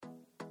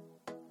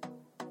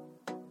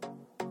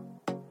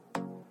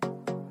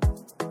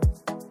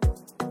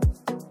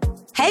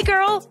Hey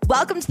girl,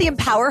 welcome to the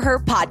Empower Her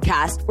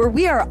podcast, where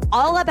we are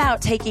all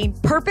about taking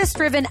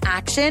purpose-driven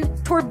action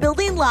toward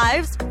building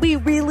lives we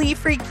really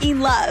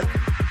freaking love.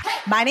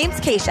 My name's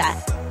Keisha,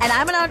 and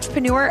I'm an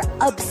entrepreneur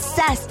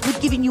obsessed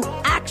with giving you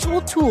actual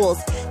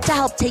tools to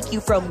help take you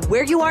from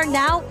where you are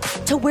now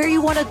to where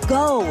you want to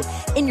go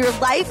in your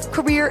life,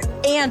 career,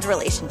 and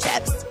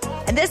relationships.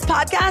 And this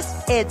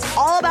podcast, it's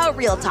all about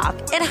real talk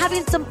and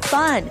having some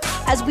fun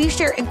as we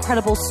share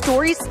incredible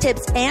stories,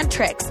 tips, and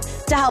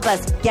tricks to help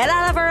us get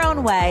out of our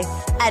own way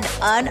and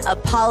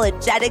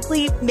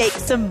unapologetically make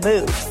some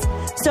moves.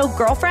 So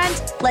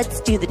girlfriend,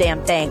 let's do the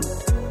damn thing.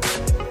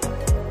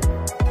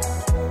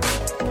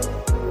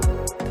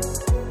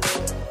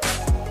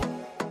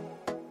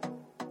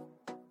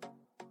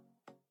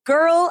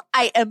 Girl,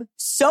 I am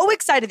so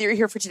excited that you're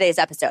here for today's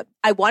episode.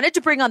 I wanted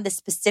to bring on this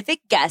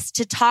specific guest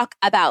to talk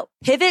about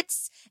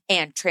pivots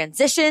and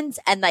transitions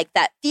and like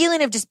that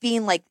feeling of just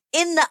being like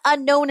in the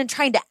unknown and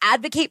trying to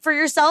advocate for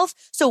yourself.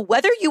 So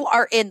whether you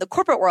are in the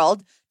corporate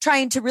world,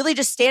 trying to really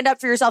just stand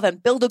up for yourself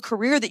and build a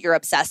career that you're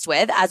obsessed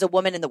with as a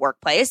woman in the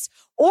workplace,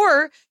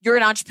 or you're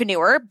an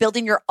entrepreneur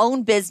building your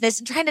own business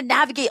and trying to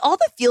navigate all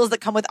the feels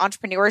that come with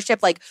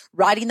entrepreneurship, like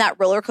riding that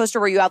roller coaster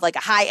where you have like a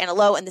high and a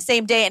low in the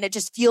same day and it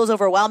just feels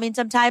overwhelming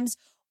sometimes,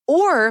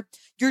 or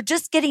you're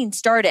just getting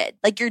started,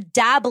 like you're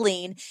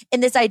dabbling in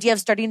this idea of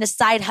starting a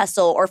side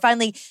hustle or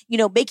finally,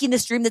 making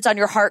this dream that's on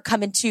your heart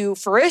come into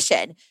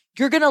fruition.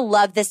 You're going to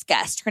love this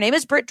guest. Her name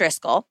is Britt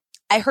Driscoll.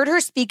 I heard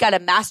her speak at a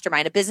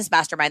mastermind, a business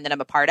mastermind that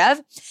I'm a part of.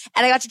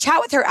 And I got to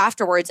chat with her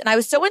afterwards. And I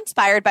was so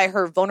inspired by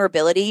her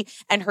vulnerability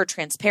and her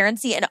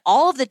transparency and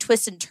all of the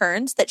twists and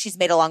turns that she's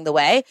made along the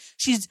way.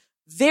 She's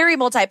very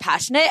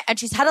multi-passionate and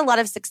she's had a lot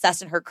of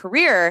success in her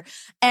career.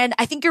 And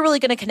I think you're really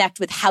going to connect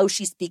with how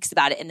she speaks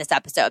about it in this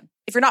episode.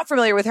 If you're not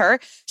familiar with her,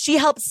 she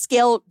helped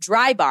scale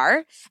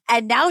Drybar.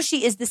 And now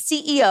she is the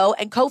CEO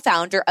and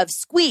co-founder of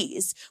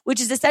Squeeze,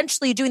 which is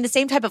essentially doing the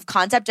same type of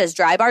concept as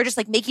Drybar, just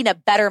like making a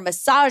better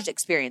massage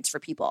experience for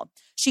people.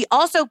 She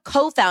also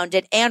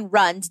co-founded and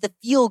runs the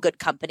Feel Good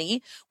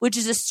Company, which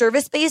is a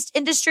service-based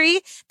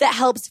industry that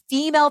helps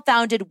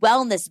female-founded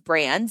wellness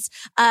brands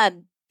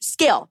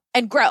scale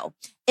and grow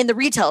in the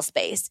retail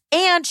space.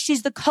 And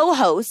she's the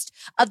co-host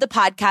of the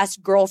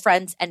podcast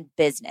Girlfriends and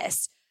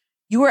Business.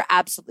 You are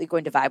absolutely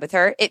going to vibe with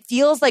her. It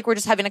feels like we're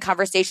just having a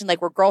conversation,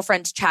 like we're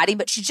girlfriends chatting,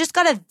 but she's just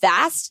got a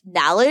vast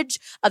knowledge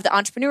of the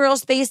entrepreneurial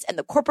space and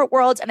the corporate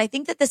world. And I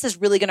think that this is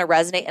really going to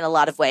resonate in a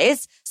lot of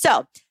ways.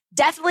 So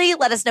definitely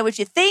let us know what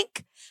you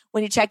think.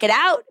 When you check it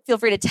out, feel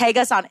free to tag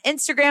us on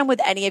Instagram with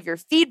any of your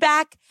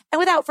feedback. And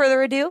without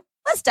further ado,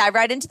 let's dive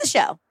right into the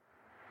show.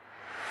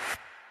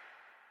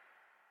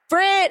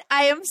 Britt,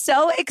 I am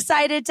so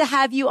excited to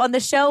have you on the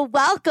show.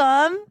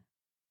 Welcome.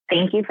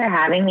 Thank you for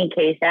having me,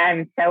 Keisha.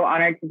 I'm so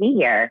honored to be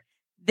here.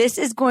 This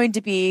is going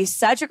to be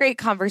such a great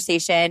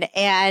conversation.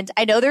 And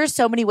I know there's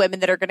so many women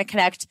that are going to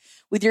connect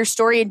with your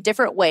story in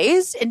different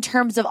ways in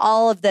terms of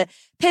all of the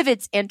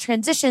pivots and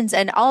transitions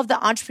and all of the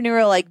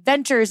entrepreneurial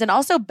ventures and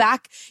also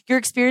back your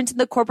experience in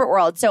the corporate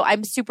world. So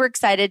I'm super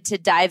excited to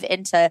dive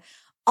into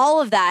all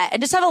of that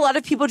and just have a lot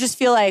of people just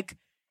feel like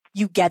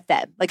you get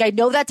them. Like, I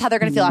know that's how they're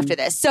going to feel after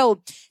this. So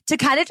to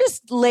kind of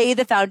just lay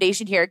the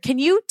foundation here, can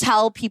you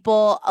tell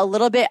people a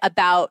little bit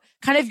about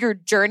kind of your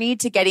journey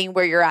to getting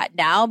where you're at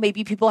now?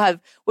 Maybe people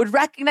would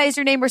recognize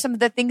your name or some of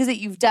the things that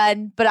you've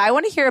done, but I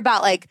want to hear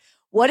about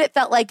what it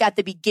felt like at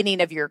the beginning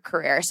of your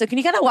career. So can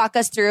you kind of walk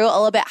us through a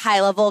little bit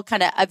high level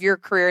kind of your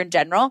career in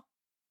general?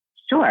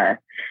 Sure.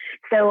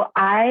 So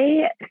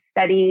I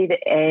studied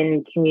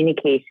in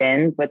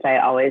communications, which I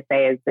always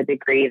say is the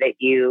degree that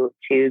you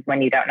choose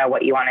when you don't know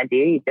what you want to do.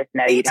 You just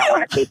know you don't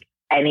want to take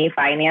any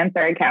finance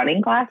or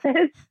accounting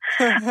classes.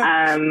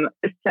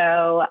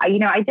 So,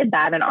 I did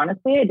that. And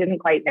honestly, I didn't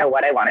quite know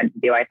what I wanted to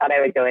do. I thought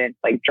I would go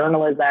into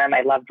journalism.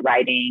 I loved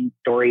writing,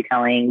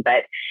 storytelling,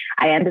 but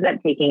I ended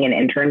up taking an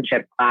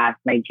internship class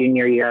my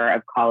junior year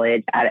of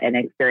college at an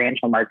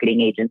experiential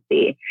marketing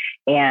agency.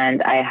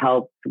 And I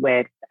helped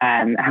with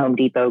Home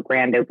Depot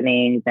grand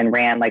openings and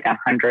ran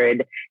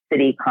 100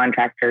 city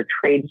contractor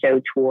trade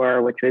show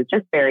tour, which was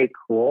just very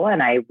cool.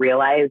 And I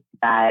realized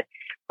that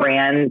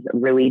brands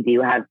really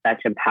do have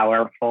such a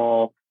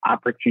powerful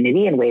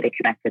opportunity and way to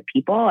connect with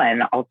people,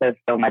 and also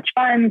so much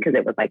fun because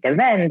it was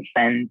events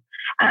and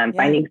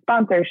finding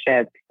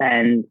sponsorships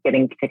and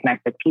getting to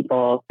connect with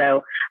people.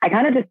 So I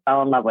kind of just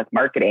fell in love with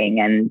marketing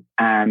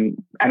and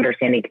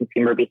understanding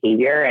consumer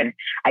behavior, and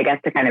I guess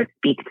to kind of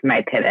speak to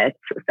my pivots.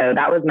 So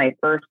that was my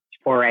first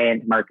foray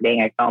into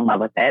marketing. I fell in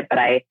love with it, but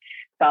I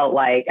felt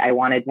like I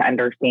wanted to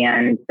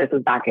understand, this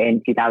was back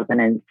in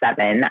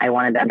 2007, I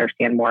wanted to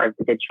understand more of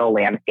the digital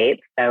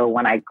landscape. So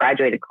when I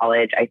graduated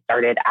college, I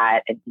started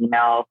at an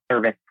email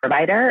service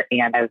provider,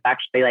 and I was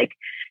actually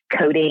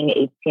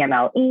coding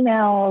HTML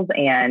emails,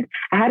 and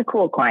I had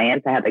cool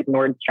clients. I had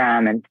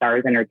Nordstrom and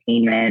Stars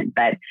Entertainment,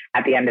 but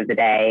at the end of the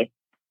day,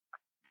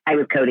 I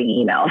was coding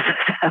emails.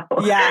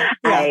 So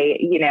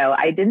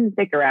I didn't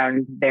stick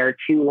around there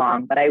too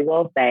long, but I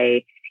will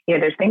say,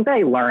 there's things that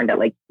I learned at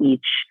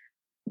each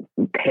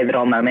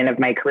pivotal moment of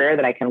my career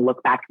that I can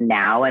look back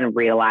now and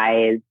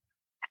realize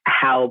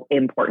how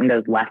important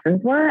those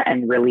lessons were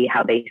and really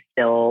how they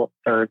still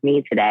serve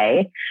me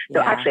today. So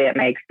actually at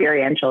my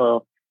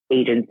experiential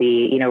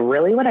agency, you know,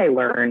 really what I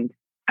learned,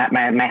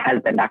 my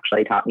husband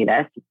actually taught me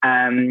this,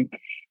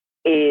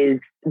 is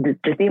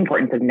just the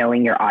importance of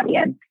knowing your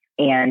audience.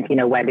 And, you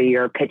know, whether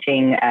you're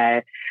pitching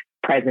a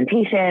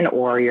presentation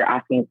or you're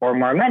asking for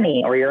more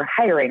money or you're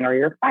hiring or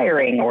you're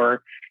firing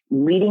or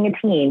leading a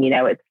team, you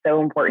know, it's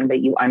so important that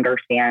you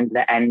understand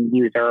the end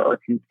user or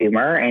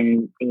consumer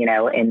and, you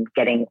know, and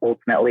getting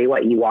ultimately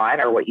what you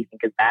want or what you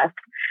think is best.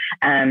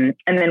 And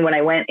then when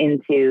I went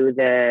into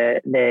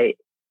the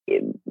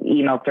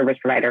email service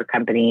provider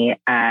company,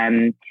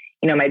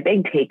 you know, my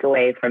big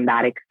takeaway from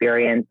that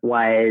experience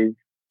was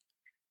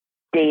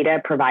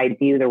data provides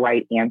you the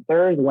right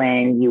answers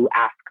when you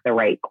ask the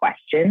right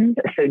questions.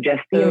 So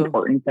just the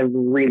importance of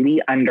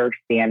really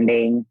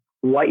understanding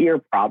what your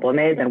problem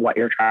is and what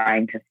you're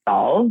trying to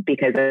solve.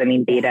 Because I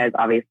mean, data is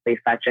obviously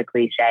such a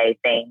cliche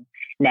thing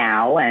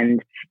now,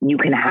 and you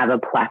can have a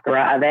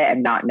plethora of it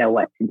and not know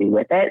what to do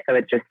with it. So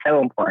it's just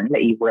so important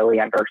that you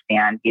really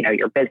understand, you know,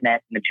 your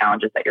business and the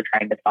challenges that you're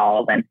trying to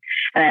solve. And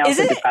I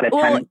also just got a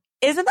ton.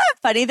 Isn't that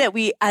funny that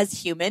we as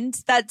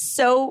humans, that's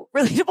so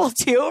relatable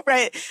too,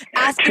 right?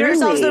 Asking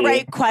ourselves the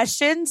right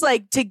questions,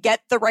 like to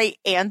get the right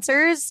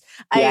answers.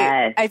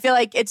 Yes. I feel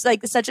like it's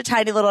like such a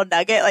tiny little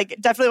nugget. Like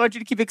definitely want you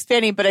to keep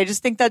expanding, but I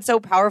just think that's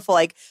so powerful.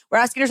 Like we're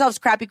asking ourselves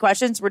crappy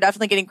questions. We're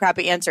definitely getting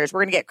crappy answers.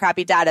 We're going to get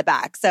crappy data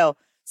back. So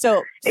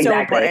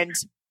important.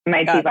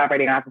 My chief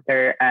operating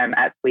officer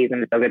at Squeeze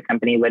and the So Good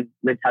Company would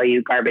tell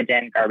you garbage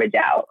in, garbage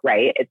out,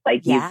 right? It's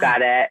like you've got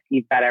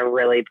to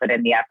really put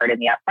in the effort in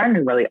the upfront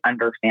and really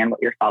understand what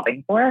you're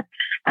solving for,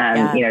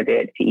 you know,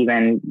 to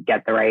even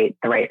get the right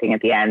thing at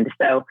the end.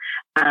 So,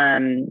 so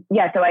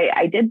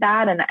I did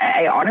that, and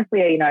I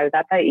honestly, you know, I was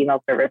at that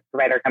email service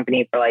provider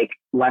company for like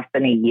less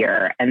than a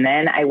year, and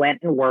then I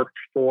went and worked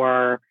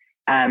for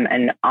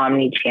an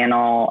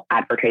omni-channel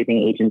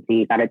advertising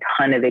agency, got a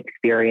ton of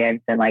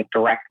experience in like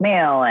direct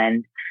mail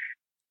and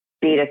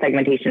data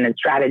segmentation and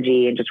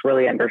strategy, and just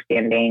really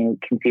understanding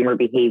consumer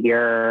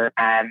behavior,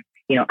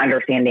 you know,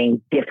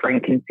 understanding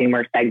different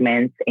consumer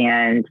segments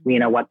and, you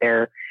know, what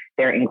their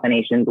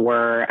inclinations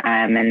were,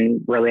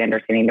 and really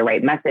understanding the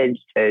right message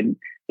to,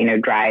 you know,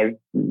 drive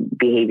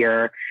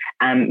behavior.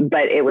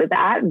 But it was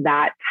at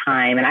that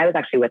time, and I was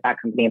actually with that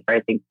company for,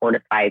 I think, 4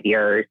 to 5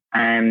 years.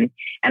 And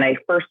I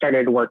first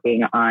started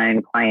working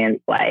on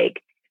clients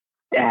like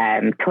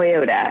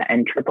Toyota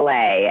and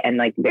AAA, and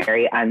like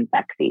very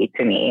unsexy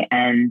to me.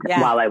 And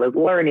while I was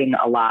learning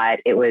a lot,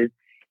 it was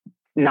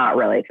not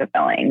really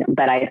fulfilling.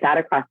 But I sat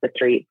across the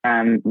street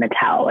from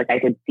Mattel. Like I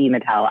could see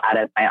Mattel out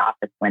of my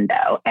office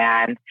window.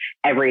 And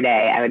every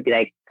day I would be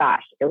like,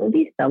 gosh, it would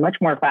be so much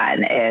more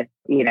fun if,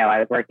 you know, I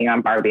was working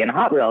on Barbie and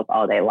Hot Wheels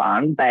all day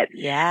long. But,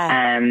 you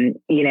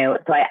know,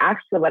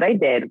 so what I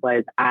did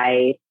was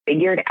I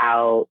figured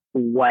out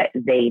what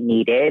they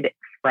needed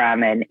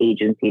from an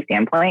agency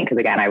standpoint. Because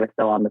again, I was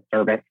still on the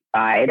service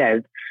side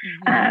of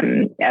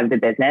the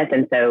business.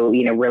 And so,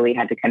 you know, really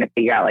had to kind of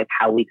figure out like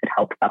how we could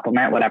help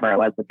supplement whatever it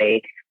was that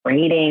they were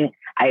needing.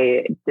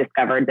 I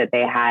discovered that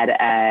they had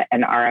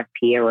an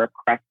RFP, a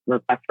request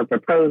for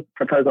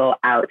proposal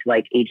out to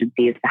like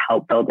agencies to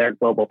help build their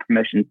global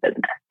promotions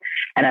business.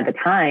 And at the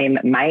time,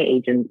 my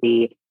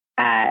agency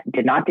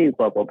did not do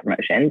global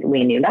promotions.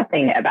 We knew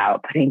nothing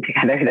about putting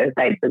together those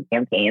types of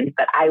campaigns,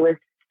 but I was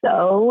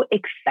so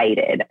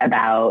excited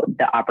about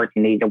the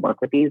opportunity to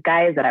work with these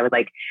guys that I was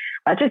like,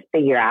 let's just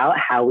figure out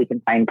how we can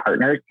find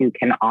partners who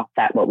can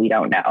offset what we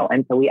don't know.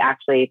 And so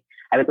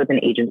I was with an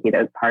agency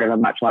that was part of a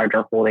much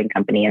larger holding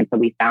company. And so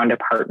we found a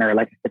partner,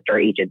 like a sister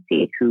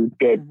agency, who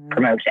did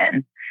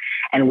promotions.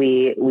 And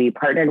we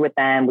partnered with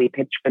them. We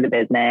pitched for the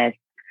business.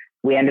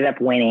 We ended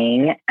up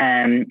winning.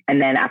 And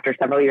then after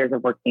several years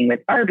of working with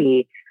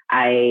Barbie,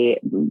 I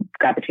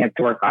got the chance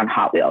to work on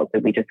Hot Wheels,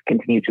 and we just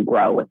continued to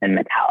grow within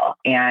Mattel.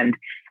 And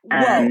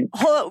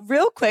hold on,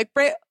 real quick,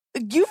 Bray,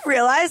 you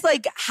realize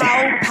like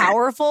how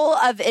powerful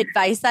of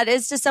advice that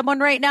is to someone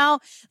right now?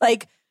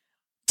 Like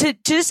to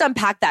just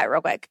unpack that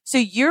real quick. So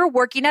you're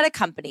working at a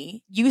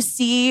company, you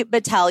see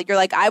Mattel, you're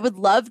like, I would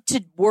love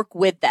to work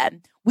with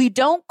them. We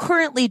don't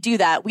currently do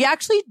that. We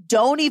actually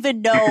don't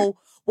even know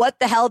what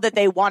the hell that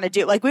they want to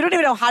do. Like we don't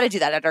even know how to do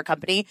that at our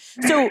company.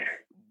 So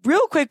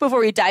real quick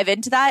before we dive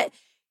into that,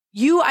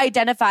 you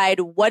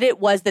identified what it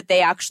was that they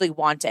actually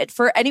wanted.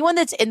 For anyone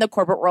that's in the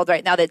corporate world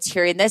right now that's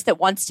hearing this, that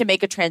wants to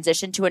make a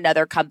transition to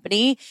another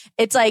company,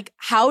 it's like,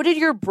 how did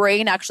your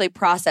brain actually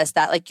process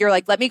that? Like, you're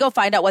like, let me go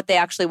find out what they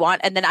actually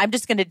want. And then I'm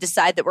just going to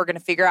decide that we're going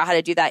to figure out how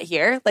to do that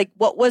here. Like,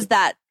 what was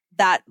that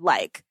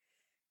like?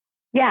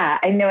 Yeah,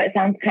 I know it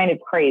sounds kind of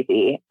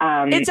crazy.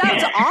 It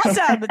sounds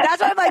awesome.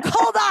 That's why I'm like,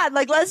 hold on,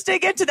 like, let's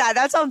dig into that.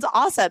 That sounds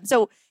awesome.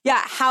 So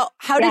yeah, how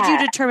did you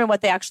determine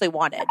what they actually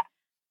wanted?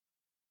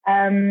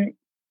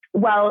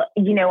 Well,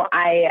 you know,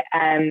 I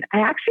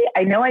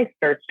know I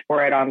searched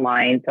for it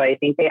online. So I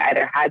think they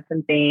either had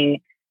something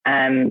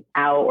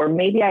out, or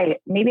maybe I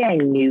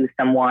knew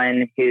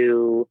someone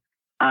who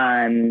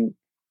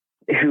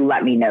who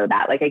let me know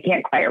that. Like, I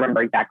can't quite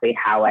remember exactly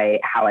how I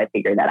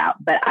figured that out,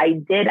 but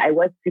I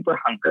was super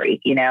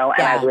hungry, and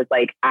I was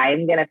like,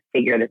 I'm going to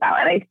figure this out.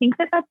 And I think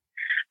that that's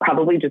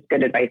probably just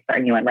good advice for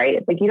anyone, right?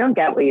 It's like, you don't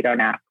get what you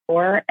don't ask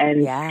for.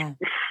 And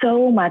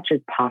so much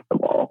is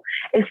possible,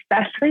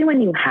 especially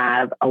when you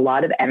have a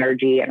lot of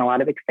energy and a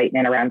lot of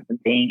excitement around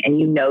something and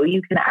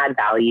you can add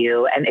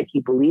value. And if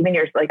you believe in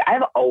yourself, like,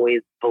 I've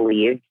always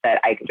believed that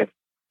I could just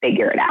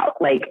figure it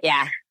out. Like,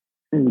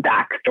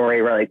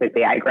 backstory really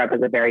quickly. I grew up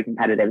as a very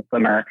competitive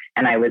swimmer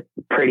and I was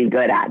pretty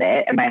good at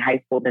it. And my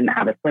high school didn't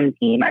have a swim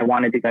team. I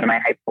wanted to go to my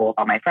high school with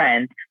all my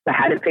friends. So I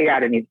had to figure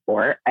out a new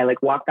sport. I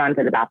walked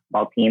onto the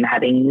basketball team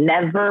having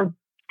never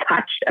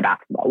touched a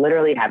basketball,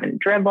 literally haven't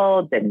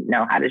dribbled, didn't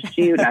know how to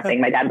shoot, nothing.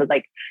 My dad was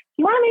like, do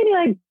you want to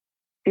maybe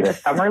do a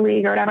summer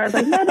league or whatever? I was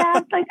like, no,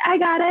 Dad, I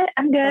got it.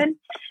 I'm good.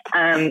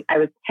 I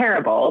was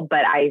terrible,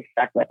 but I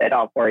stuck with it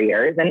all 4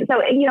 years. And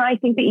so, I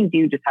think that you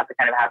do just have to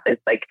kind of have this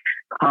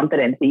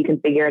confidence that you can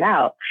figure it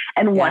out.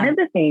 And one of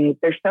the things,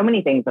 there's so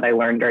many things that I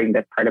learned during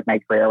this part of my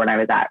career when I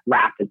was at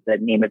RAP, is the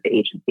name of the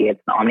agency.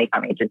 It's an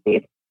Omnicom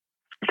agency.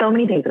 So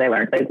many things that I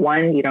learned.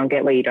 One, you don't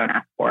get what you don't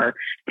ask for.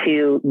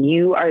 Two,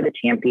 you are the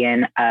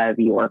champion of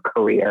your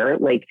career.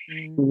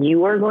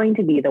 You are going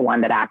to be the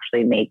one that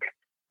actually makes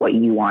what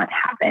you want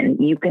happen.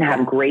 You can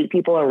have great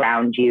people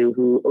around you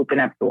who open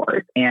up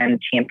doors and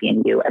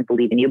champion you and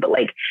believe in you, but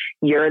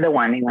you're the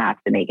one who has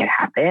to make it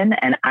happen.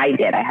 And I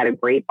did. I had a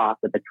great boss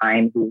at the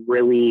time who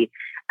really,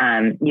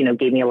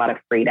 gave me a lot of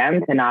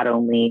freedom to not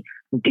only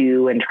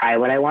do and try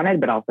what I wanted,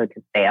 but also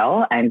to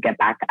fail and get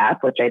back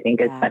up, which I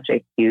think is such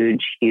a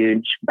huge,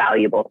 huge,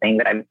 valuable thing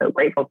that I'm so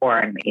grateful for.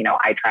 And,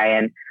 I try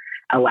and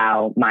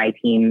allow my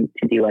team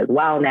to do as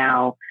well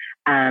now.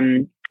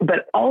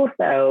 But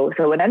also,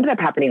 so what ended up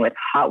happening with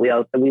Hot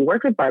Wheels, so we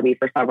worked with Barbie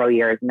for several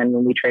years. And then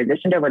when we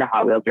transitioned over to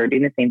Hot Wheels, we were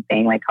doing the same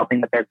thing,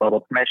 helping with their global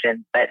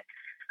promotions. But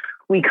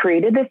we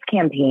created this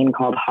campaign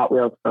called Hot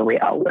Wheels for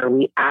Real, where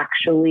we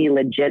actually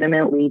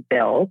legitimately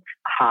built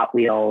Hot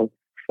Wheels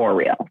for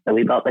real. So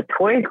we built the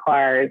toy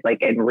cars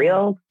in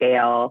real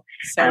scale,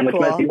 which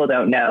most people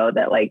don't know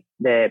that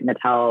the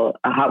Mattel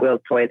Hot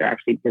Wheels toys are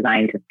actually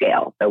designed to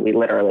scale. So we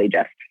literally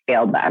just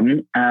scaled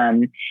them.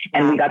 And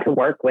we got to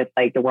work with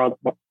the world's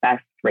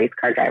best race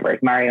car drivers,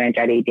 Mario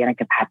Andretti,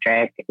 Danica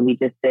Patrick. We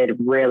just did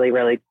really,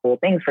 really cool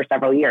things for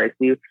several years.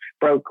 We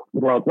broke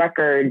world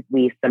records.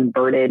 We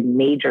subverted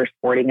major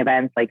sporting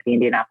events like the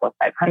Indianapolis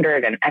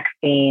 500 and X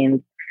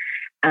Games.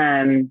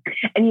 And,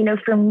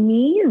 for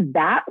me,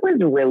 that was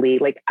really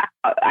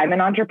I'm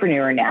an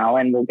entrepreneur now,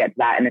 and we'll get to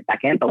that in a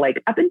second. But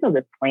up until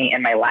this point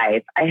in my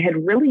life, I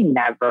had really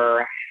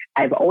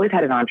I've always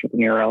had an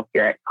entrepreneurial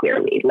spirit,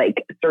 clearly,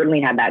 certainly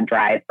had that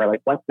drive for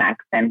what's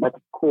next and what's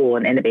cool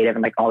and innovative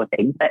and all the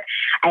things. But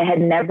I had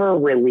never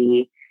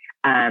really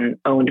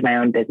owned my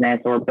own business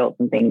or built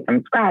something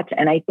from scratch.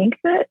 And I think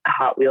that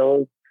Hot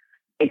Wheels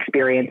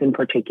experience in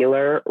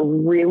particular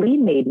really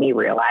made me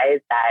realize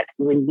that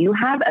when you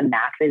have a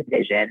massive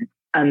vision,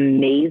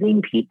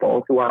 amazing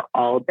people who are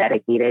all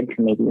dedicated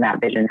to making that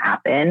vision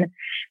happen,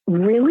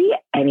 really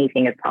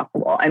anything is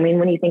possible. I mean,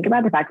 when you think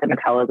about the fact that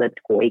Mattel is a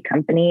toy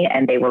company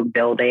and they were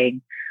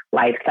building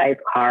life-size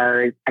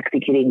cars,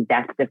 executing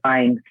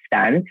death-defying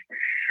stunts,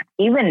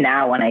 even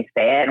now when I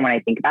say it and when I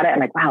think about it, I'm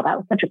like, wow, that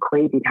was such a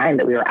crazy time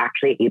that we were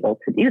actually able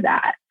to do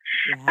that.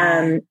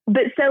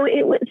 But so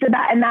it was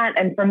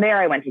and from there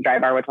I went to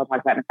Drybar, which I'll talk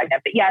about in a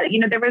second.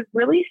 But there was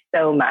really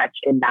so much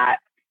in that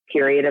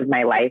period of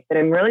my life that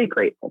I'm really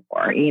grateful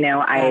for.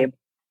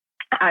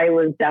 I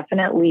was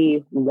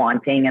definitely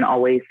wanting and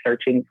always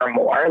searching for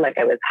more.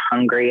 I was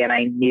hungry and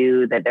I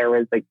knew that there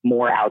was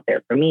more out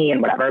there for me and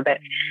whatever. But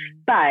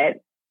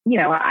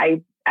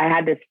I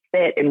had to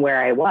sit in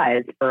where I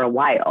was for a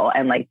while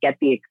and get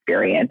the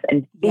experience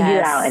and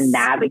figure out and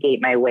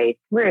navigate my way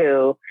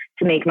through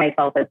to make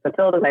myself as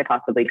fulfilled as I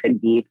possibly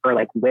could be for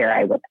where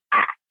I was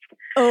at.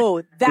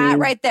 Oh, that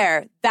right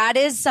there. That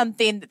is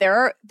something.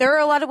 There are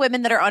a lot of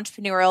women that are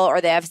entrepreneurial or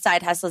they have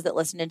side hustles that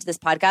listen into this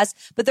podcast,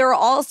 but there are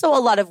also a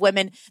lot of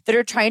women that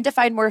are trying to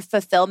find more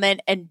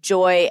fulfillment and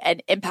joy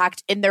and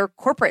impact in their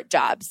corporate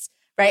jobs.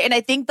 Right. And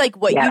I think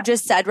what you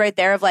just said right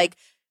there of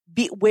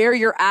be where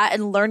you're at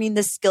and learning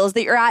the skills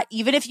that you're at,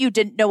 even if you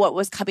didn't know what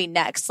was coming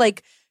next.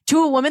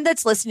 To a woman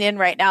that's listening in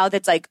right now,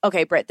 that's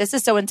okay, Britt, this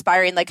is so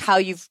inspiring, how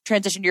you've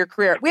transitioned your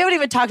career. We haven't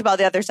even talked about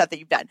the other stuff that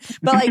you've done.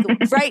 But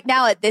right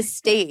now at this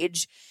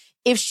stage,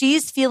 if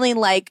she's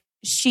feeling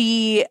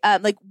she,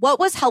 what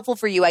was helpful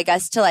for you, I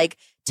guess, to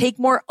take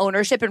more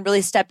ownership and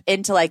really step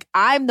into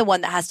I'm the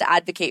one that has to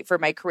advocate for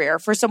my career,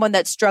 for someone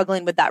that's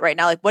struggling with that right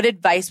now? What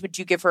advice would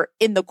you give her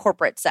in the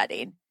corporate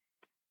setting?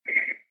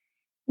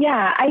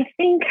 Yeah, I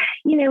think,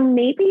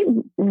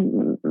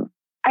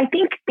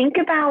 think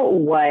about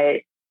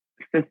what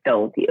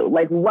fulfills you.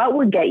 What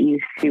would get you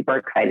super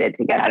excited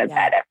to get out of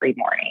bed every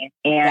morning?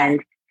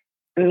 And,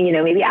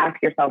 maybe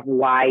ask yourself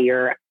why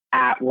you're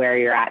at where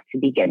you're at to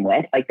begin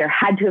with. There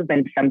had to have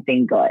been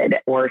something good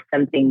or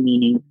something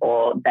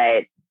meaningful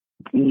that,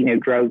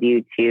 drove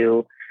you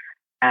to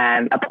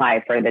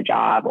apply for the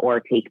job or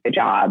take the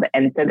job.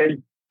 And so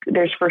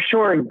there's for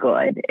sure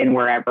good in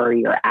wherever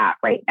you're at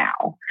right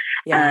now.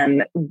 Yeah.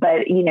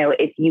 But,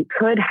 if you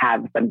could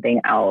have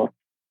something else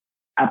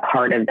a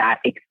part of that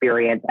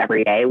experience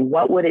every day,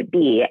 what would it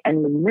be?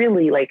 And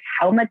really, like,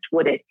 how much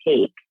would it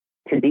take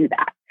to do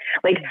that?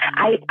 Like,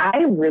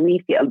 I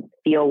really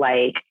feel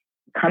like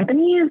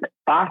companies,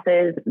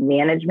 bosses,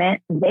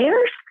 management, they're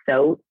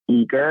so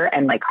eager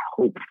and like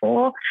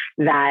hopeful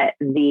that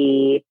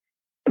the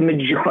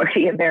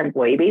majority of their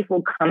employee base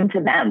will come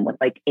to them with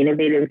like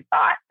innovative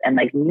thoughts and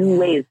like new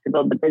ways to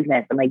build the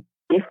business and like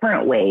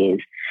different ways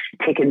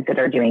to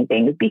consider doing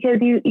things. Because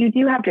you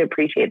do have to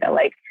appreciate that,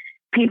 like,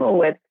 people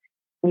with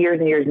years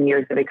and years and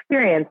years of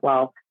experience,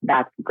 well,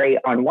 that's great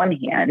on one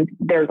hand,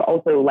 there's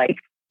also like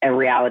a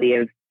reality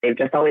of they've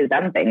just always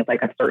done things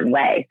like a certain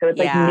way. So it's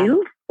like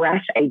new,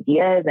 fresh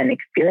ideas and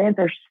experience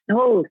are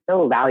so,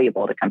 so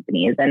valuable to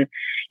companies. And,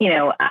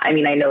 I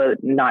mean, I know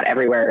not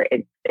everywhere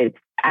it's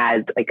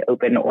as like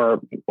open or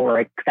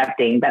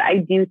accepting, but I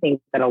do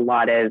think that a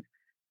lot of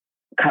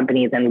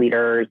companies and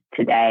leaders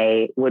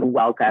today would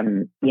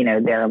welcome,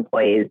 their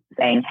employees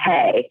saying,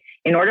 hey,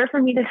 in order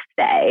for me to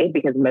stay,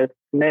 because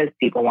most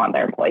people want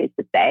their employees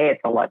to stay, it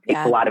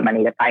takes a lot of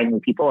money to find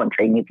new people and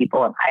train new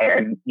people and hire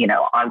and,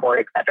 onboard,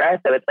 et cetera.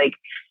 So it's like,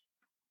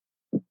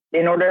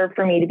 in order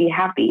for me to be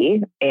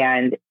happy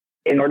and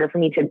in order for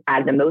me to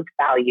add the most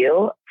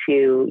value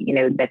to,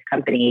 this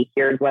company,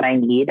 here's what I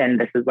need. And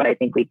this is what I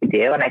think we could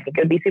do. And I think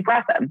it would be super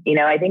awesome.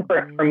 I think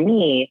for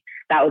me,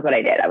 that was what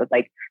I did. I was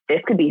like,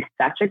 this could be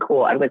such a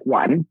cool, I was like,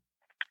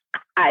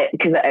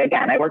 because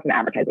again, I worked in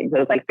advertising. So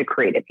it was like the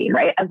creative team,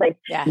 right? I was like,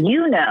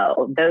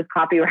 those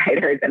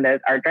copywriters and those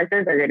art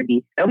directors are going to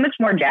be so much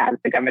more jazzed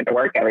to come into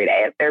work every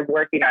day if they're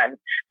working on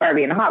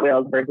Barbie and Hot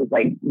Wheels versus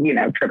like,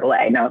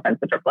 AAA, no offense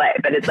to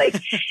AAA, but it's like,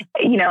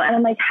 and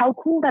I'm like, how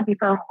cool would that be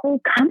for a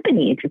whole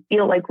company to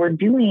feel like we're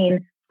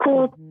doing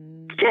cool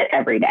shit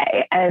every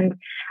day. And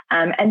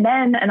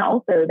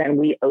then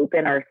we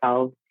open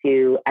ourselves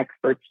to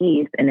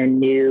expertise in a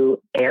new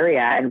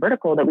area and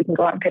vertical that we can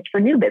go out and pitch for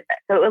new business.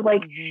 So it was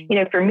like,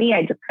 for me,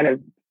 I just kind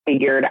of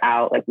figured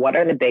out like, what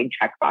are the big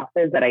check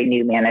boxes that I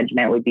knew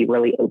management would be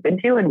really open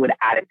to and would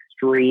add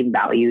extreme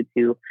value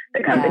to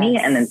the company.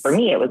 And then for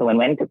me, it was a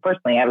win-win because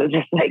personally, I was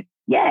just like,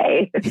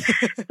 yay.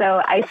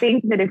 So I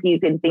think that if you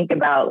can think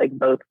about like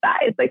both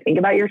sides, like think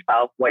about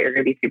yourself, what you're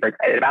going to be super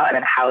excited about, and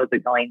then how is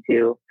it going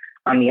to,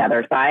 on the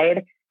other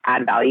side,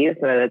 add value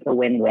so that it's a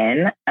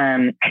win-win.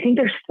 I think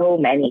there's so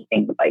many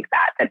things like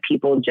that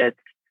people just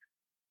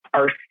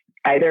are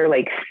either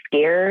like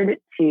scared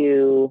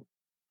to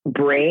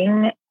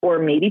bring, or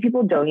maybe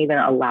people don't even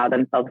allow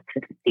themselves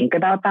to think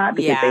about that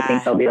because they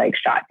think they'll be like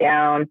shot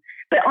down.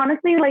 But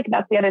honestly, like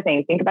that's the other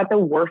thing. Think about the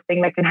worst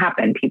thing that can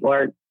happen. People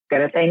are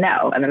going to say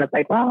no. And then it's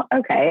like, well,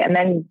 okay.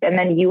 And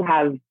then you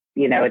have,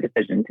 a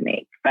decision to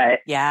make. But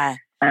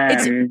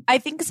I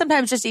think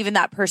sometimes just even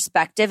that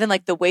perspective and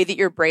like the way that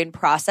your brain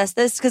process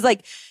this, because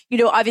like,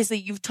 obviously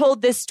you've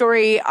told this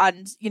story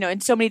on, in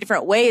so many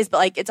different ways, but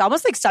like, it's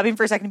almost like stopping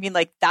for a second and being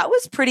like, that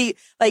was pretty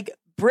like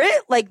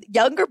Brit, like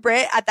younger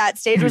Brit at that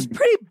stage was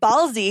pretty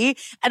ballsy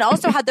and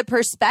also had the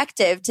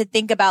perspective to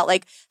think about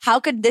like, how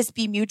could this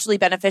be mutually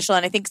beneficial?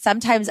 And I think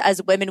sometimes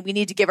as women, we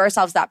need to give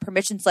ourselves that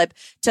permission slip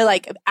to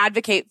like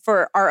advocate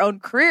for our own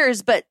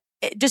careers, but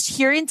just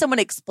hearing someone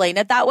explain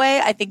it that way,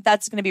 I think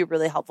that's going to be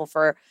really helpful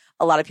for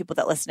a lot of people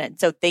that listen in.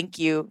 So thank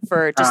you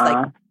for just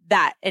like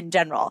that in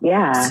general.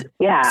 Yeah.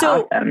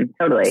 So, awesome.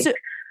 Totally. So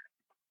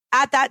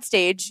at that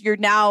stage, you're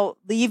now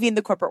leaving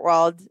the corporate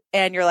world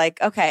and you're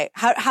like, okay,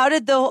 how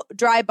did the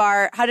dry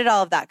bar, how did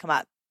all of that come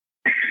up?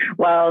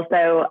 Well,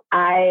 so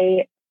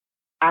I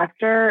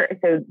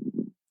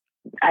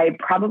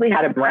probably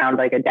had around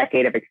like a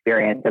decade of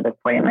experience at this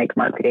point in like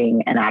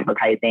marketing and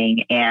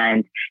advertising.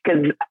 And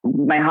because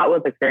my Hot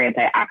Wheels experience,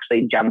 I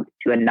actually jumped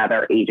to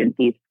another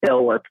agency,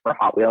 still worked for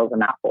Hot Wheels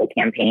and that whole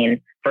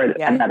campaign for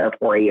another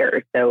 4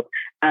 years. So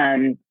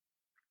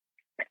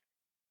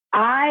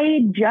I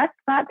just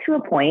got to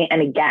a point,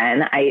 and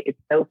again, it's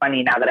so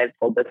funny now that I've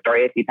told this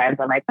story a few times.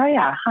 I'm like,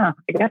 I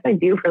guess I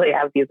do really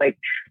have these like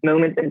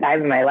moments in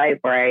time in my life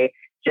where I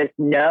just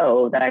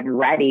know that I'm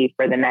ready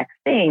for the next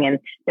thing. And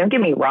don't get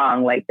me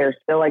wrong, like there's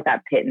still like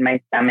that pit in my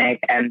stomach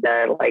and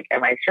like,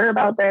 am I sure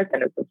about this?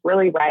 And is this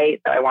really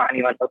right? So I want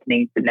anyone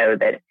listening to know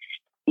that,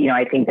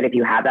 I think that if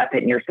you have that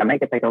pit in your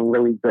stomach, it's like a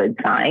really good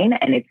sign.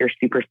 And if you're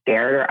super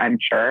scared or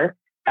unsure,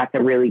 that's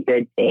a really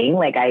good thing.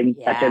 Like I'm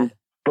such a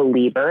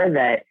believer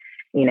that,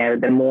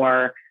 the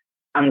more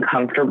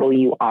uncomfortable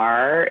you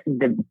are,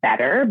 the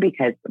better,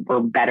 because we're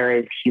better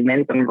as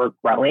humans when we're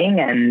growing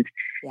and,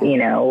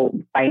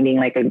 finding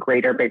like a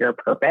greater, bigger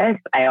purpose.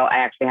 I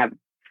actually have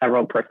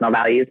several personal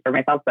values for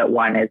myself, but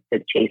one is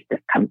to chase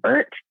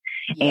discomfort.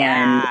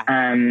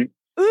 And,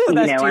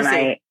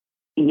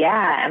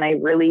 and I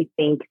really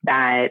think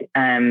that,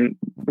 when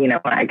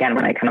I kind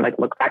of like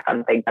look back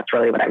on things, that's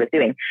really what I was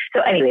doing. So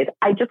anyways,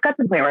 I just got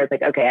to the point where I was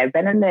like, okay, I've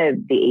been in the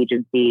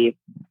agency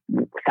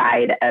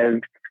side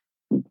of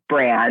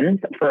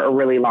brands for a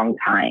really long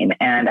time.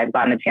 And I've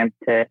gotten a chance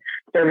to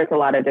service a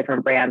lot of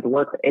different brands,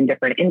 work in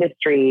different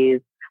industries.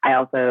 I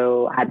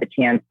also had the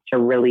chance to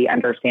really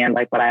understand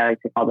like what I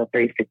like to call the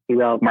 360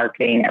 wheel of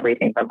marketing,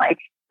 everything from like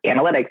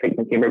analytics and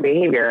consumer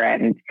behavior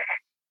and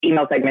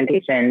email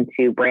segmentation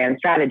to brand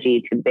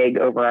strategy to big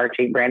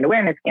overarching brand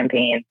awareness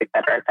campaigns, et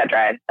cetera, et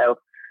cetera. And so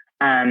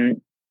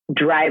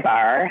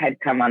Drybar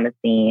had come on the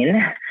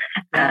scene.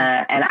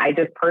 And I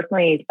just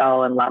personally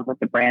fell in love with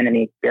the brand and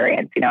the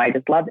experience. You know, I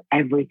just loved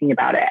everything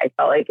about it. I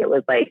felt like it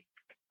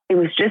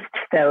was just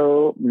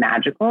so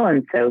magical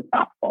and so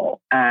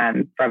thoughtful,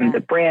 from the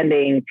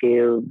branding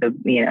to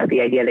the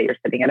idea that you're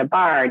sitting at a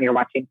bar and you're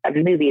watching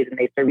 7 movies and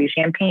they serve you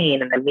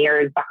champagne and the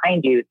mirror is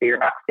behind you. So you're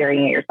not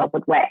staring at yourself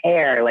with wet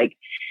hair. Like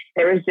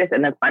there was just,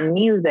 and the fun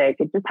music,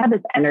 it just had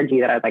this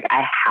energy that I was like,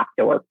 I have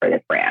to work for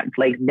this brand.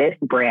 Like this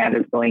brand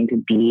is going to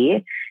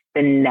be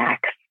the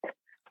next,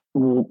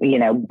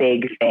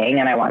 big thing.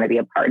 And I want to be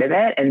a part of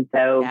it. And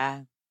so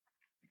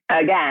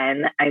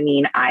again, I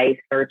mean, I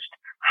searched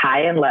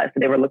high and low. So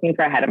they were looking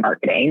for a head of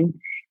marketing.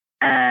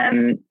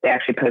 They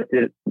actually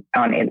posted it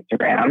on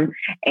Instagram,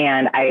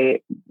 and I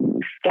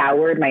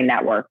scoured my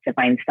network to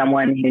find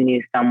someone who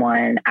knew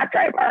someone at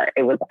Drybar.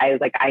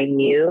 I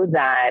knew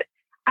that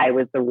I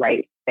was the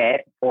right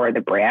fit for the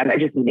brand. I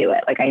just knew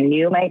it. Like I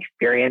knew my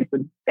experience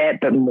would fit,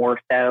 but more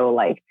so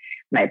like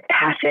my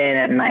passion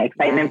and my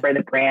excitement for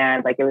the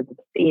brand. Like it was,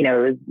 it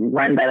was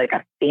run by like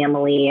a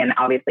family, and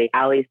obviously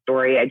Allie's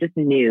story. I just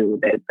knew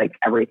that like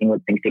everything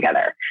would sync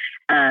together.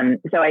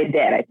 So I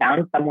did. I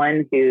found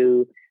someone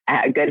who,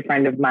 a good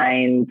friend of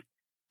mine's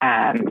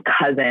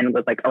cousin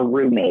was like a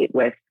roommate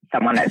with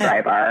someone at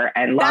Drybar.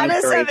 And long that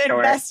is story some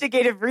short,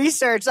 investigative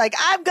research. Like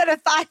I'm going to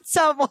find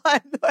someone.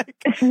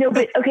 No,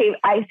 but okay.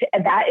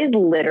 That is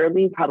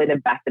literally probably the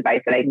best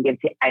advice that I can give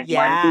to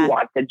anyone who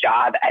wants a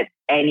job at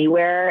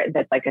anywhere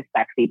that's like a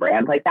sexy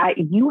brand like that.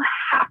 You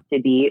have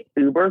to be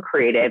uber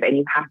creative and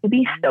you have to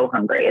be so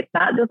hungry. It's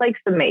not just like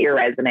submit your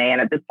resume.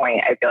 And at this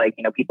point, I feel like,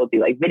 people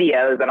do like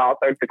videos and all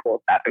sorts of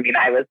cool stuff. I mean,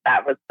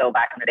 that was still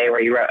back in the day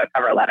where you wrote a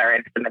cover letter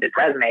and submitted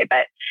resume,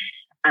 but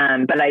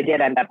I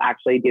did end up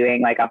actually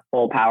doing like a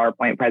full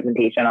PowerPoint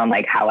presentation on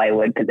like how I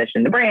would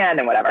position the brand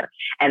and whatever.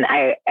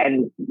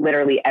 And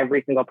literally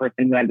every single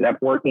person who ended up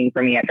working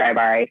for me at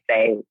Drybar, I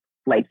say,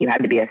 like, you had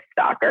to be a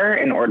stalker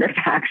in order to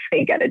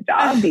actually get a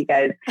job,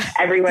 because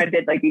everyone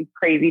did like these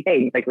crazy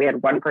things. Like we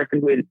had one person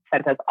who had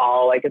sent us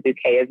all like a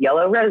bouquet of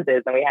yellow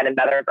roses. And we had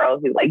another girl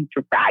who like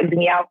dragged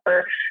me out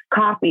for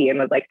coffee and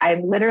was like,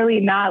 I'm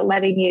literally not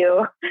letting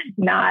you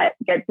not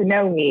get to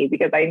know me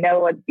because I know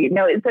what you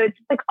know. So it's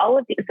just like all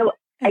of these. So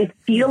I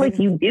feel like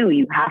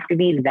you have to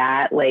be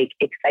that like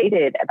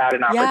excited about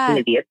an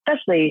opportunity,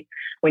 especially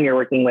when you're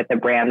working with a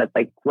brand that's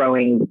like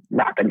growing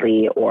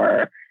rapidly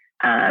or,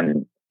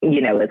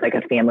 it's like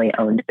a family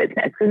owned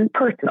business. It's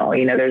personal,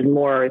 there's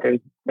more to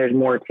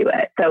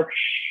it. So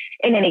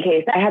in any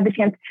case, I had the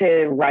chance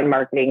to run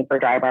marketing for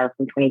Drybar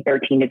from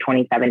 2013 to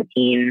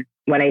 2017.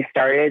 When I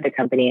started, the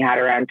company had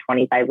around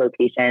 25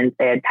 locations.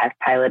 They had test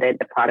piloted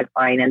the product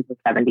line into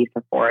 70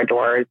 Sephora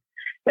doors.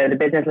 So the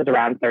business was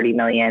around 30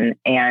 million.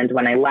 And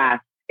when I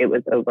left, in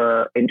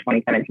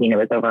 2017, it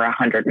was over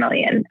 100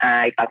 million.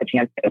 I got the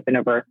chance to open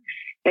over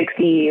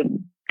 60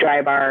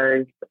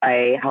 Drybars.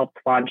 I helped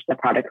launch the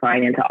product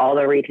line into all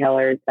the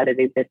retailers that it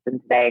exists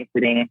in today,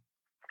 including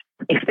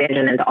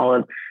expansion into all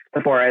of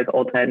Sephora's,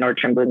 Ulta,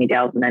 Nordstrom,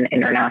 Bloomingdale's, and then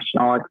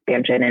international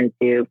expansion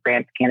into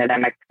France, Canada,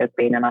 Mexico,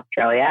 Spain, and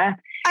Australia.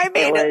 I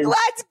mean,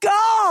 let's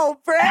go,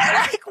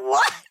 Brett. Like,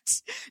 what?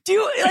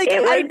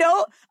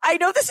 I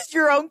know this is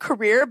your own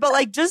career, but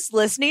like just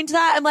listening to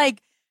that, I'm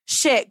like,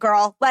 shit,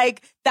 girl.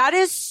 Like that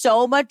is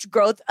so much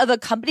growth of a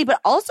company, but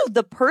also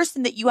the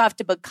person that you have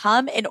to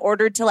become in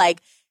order to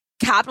like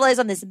capitalize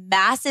on this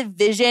massive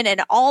vision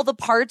and all the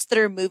parts that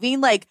are moving.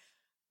 Like,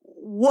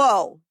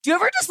 whoa. Do you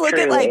ever just look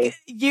at like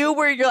you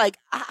where you're like,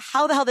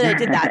 how the hell did I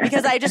did that?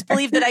 Because I just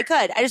believed that I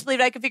could. I just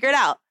believed I could figure it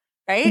out.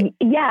 Right?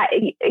 Yeah,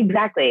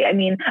 exactly. I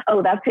mean,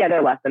 that's the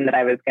other lesson that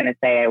I was going to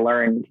say I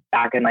learned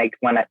back in like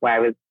when I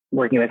was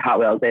working with Hot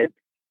Wheels is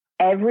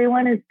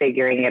everyone is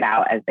figuring it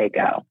out as they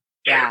go.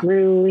 Yeah.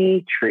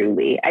 Truly,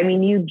 truly. I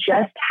mean, you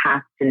just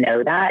have to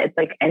know that. It's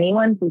like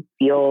anyone who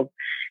feels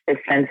this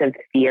sense of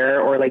fear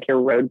or like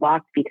you're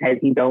roadblocked because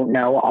you don't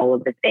know all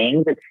of the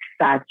things. It's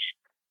such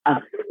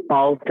a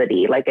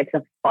falsity. Like it's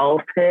a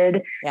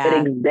falsehood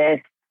that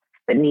exists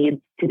that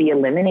needs to be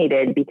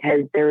eliminated,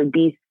 because there would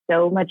be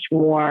so much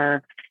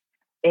more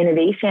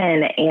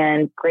innovation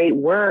and great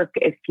work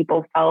if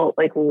people felt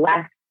like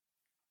less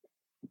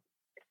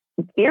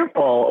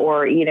fearful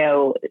or,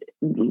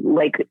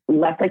 like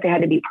less like they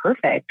had to be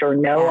perfect or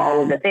know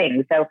all of the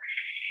things. So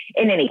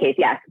in any case,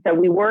 yes. So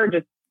we were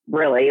just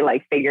really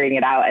like figuring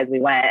it out as we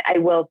went. I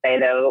will say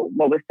though,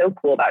 what was so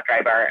cool about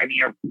Drybar, I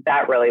mean,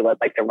 that really was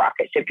like the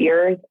rocket ship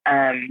years.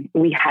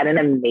 We had an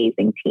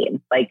amazing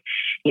team, like,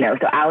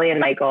 so Allie and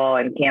Michael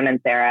and Cam and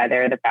Sarah,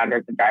 they're the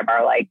founders of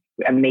Drybar, like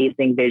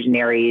amazing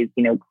visionaries,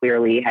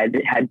 clearly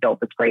had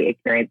built this great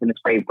experience and this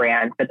great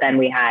brand. But then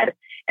we had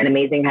an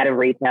amazing head of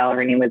retail.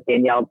 Her name was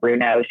Danielle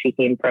Bruno. She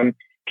came from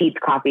Peet's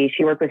Coffee.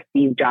 She worked with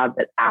Steve Jobs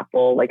at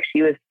Apple. Like,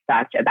 she was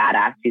such a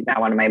badass. She's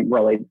now one of my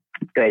really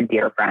good,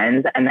 dear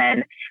friends. And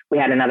then we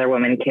had another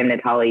woman, Kim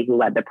Natali, who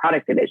led the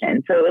product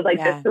division. So it was like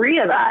the three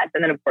of us.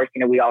 And then, of course,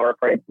 we all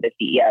reported to the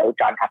CEO,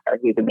 John Heffner,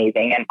 who's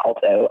amazing. And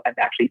also, I'm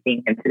actually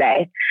seeing him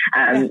today,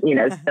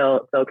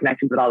 still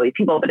connections with all these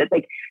people. But it's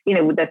like,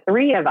 with the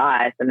three of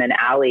us and then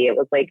Allie, it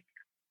was like,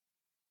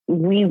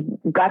 we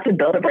got to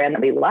build a brand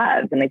that we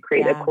loved and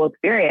create a cool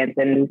experience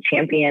and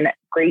champion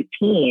great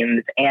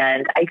teams.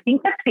 And I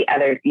think that's the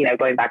other,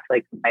 going back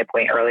to my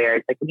point earlier,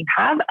 it's like when you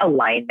have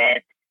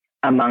alignment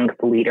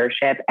amongst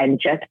leadership and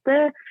just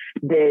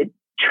the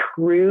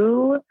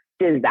true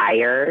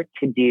desire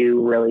to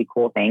do really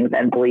cool things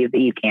and believe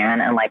that you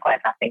can and let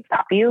nothing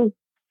stop you,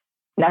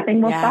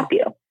 nothing will stop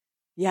you.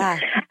 Yeah.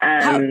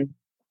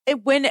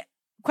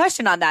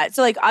 Question on that.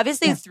 So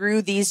obviously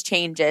through these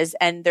changes,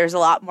 and there's a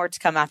lot more to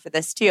come after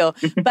this too,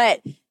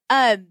 but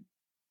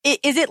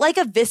is it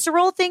a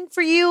visceral thing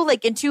for you,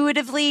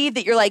 intuitively,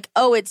 that you're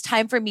oh, it's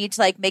time for me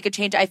to make a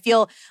change?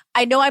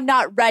 I know I'm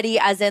not ready,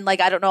 as in I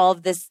don't know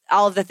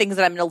all of the things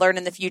that I'm going to learn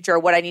in the future, or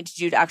what I need to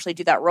do to actually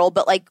do that role.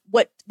 But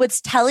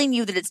what's telling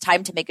you that it's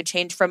time to make a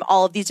change from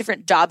all of these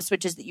different job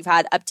switches that you've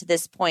had up to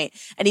this point,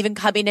 and even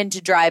coming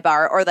into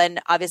Drybar, or then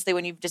obviously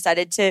when you've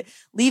decided to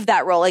leave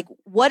that role,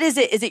 what is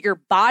it? Is it your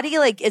body?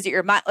 Is it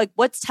your mind?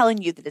 What's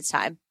telling you that it's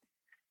time?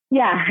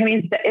 Yeah,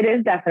 it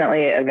is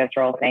definitely a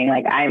visceral thing.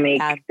 I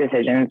make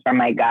decisions from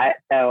my gut.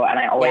 So, and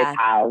I always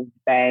have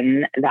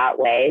been that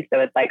way. So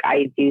it's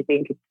I do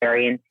think it's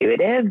very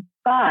intuitive,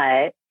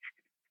 but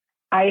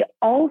I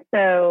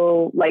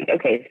also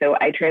okay, so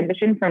I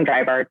transitioned from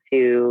Drybar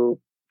to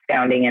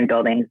founding and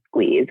building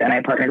Squeeze, and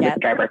I partnered with the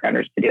Drybar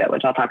founders to do it,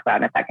 which I'll talk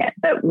about in a second.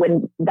 But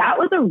when that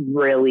was a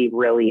really,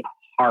 really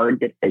hard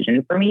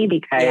decision for me,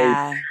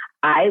 because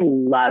I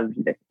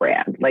loved this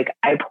brand.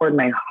 I poured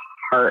my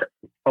heart,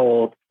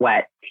 soul,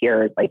 sweat,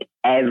 tears,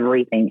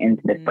 everything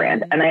into this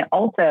brand. And I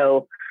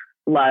also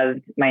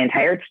loved my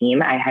entire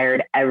team. I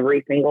hired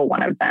every single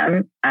one of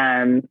them.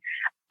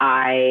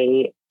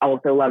 I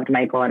also loved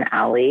Michael and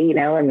Allie,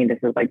 this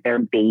was their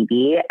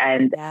baby.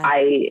 And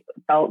I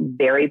felt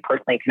very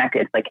personally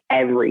connected to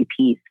every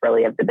piece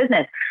really of the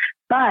business.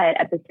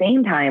 But at the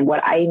same time,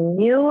 what I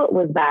knew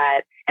was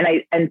that,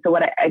 so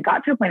what I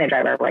got to a point at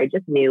Drybar where I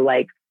just knew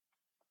I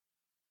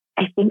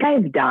think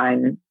I've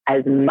done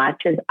as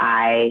much as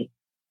I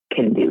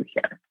can do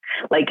here.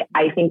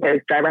 I think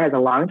Drybar has a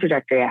long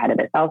trajectory ahead of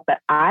itself, but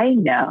I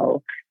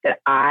know that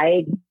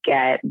I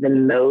get the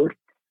most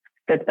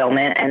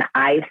fulfillment and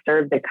I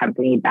serve the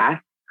company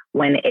best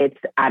when it's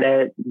at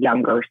a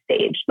younger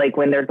stage,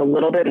 when there's a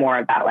little bit more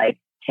of that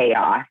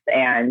chaos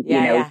and,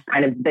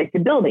 kind of the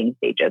building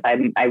stages.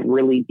 I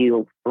really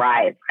do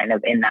thrive kind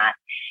of in that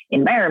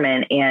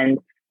environment. And,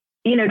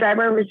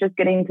 Drybar was just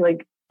getting to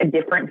a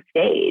different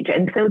stage.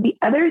 And so the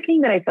other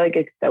thing that I feel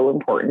is so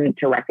important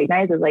to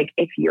recognize is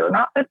if you're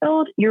not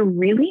fulfilled, you're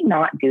really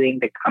not doing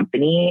the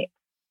company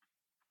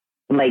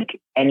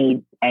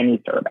any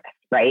service,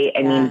 right?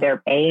 I mean,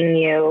 they're paying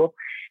you,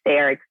 they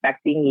are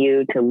expecting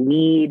you to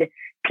lead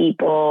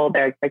people,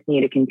 they're expecting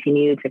you to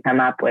continue to come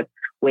up with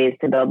ways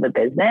to build the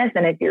business.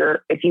 And if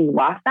you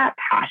lost that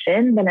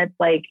passion, then it's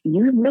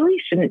you really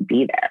shouldn't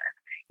be there.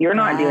 You're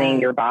not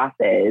doing your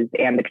bosses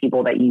and the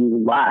people that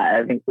you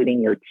love,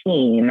 including your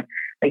team.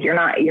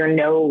 You're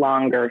no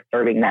longer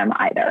serving them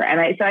either. And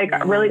I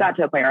really got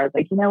to a point where I was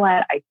you know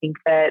what? I think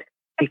that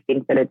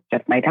it's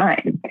just my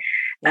time.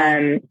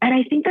 And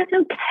I think that's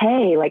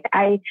okay.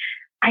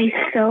 I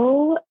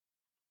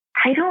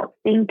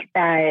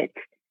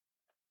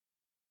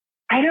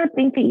don't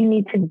think that you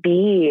need to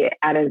be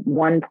at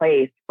one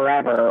place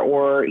forever,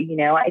 or,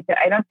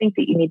 I don't think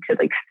that you need to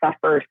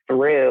suffer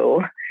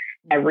through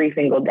every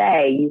single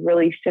day. You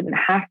really shouldn't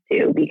have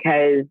to,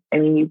 because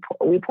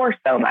we pour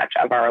so much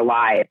of our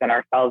lives and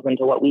ourselves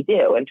into what we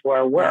do, into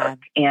our work,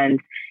 and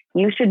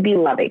you should be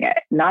loving it.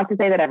 Not to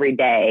say that every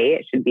day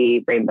it should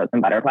be rainbows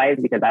and butterflies,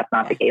 because that's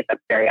not the case.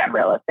 That's very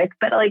unrealistic.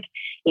 But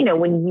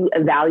when you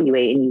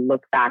evaluate and you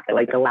look back at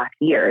the last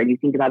year and you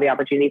think about the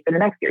opportunity for the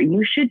next year,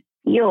 you should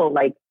feel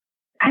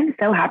I'm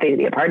so happy to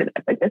be a part of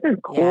this. This is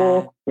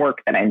cool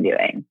work that I'm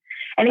doing.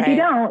 And if you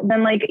don't,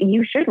 then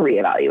you should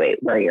reevaluate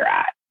where you're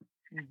at.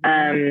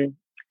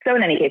 So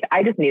in any case,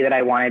 I just knew that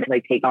I wanted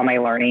to take all my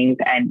learnings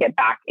and get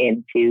back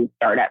into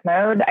startup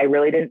mode. I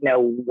really didn't know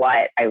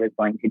what I was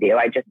going to do.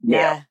 I just knew.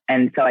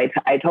 And so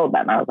I told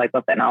them, I was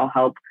listen,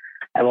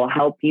 I will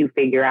help you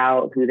figure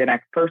out who the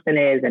next person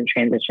is and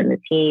transition the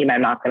team.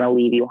 I'm not going to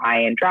leave you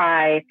high and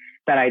dry,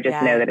 but I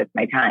just know that it's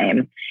my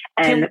time.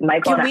 And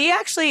Michael, can we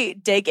actually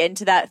dig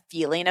into that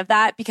feeling of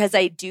that? Because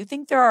I do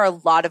think there are a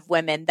lot of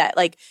women that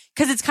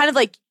because it's kind of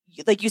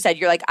like you said,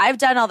 you're like, I've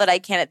done all that I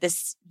can at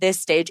this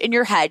stage. In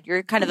your head,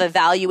 you're kind of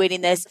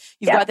evaluating this.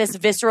 You've got this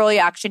visceral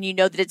reaction. You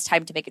know that it's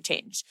time to make a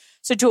change.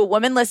 So to a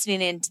woman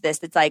listening into this,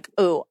 that's like,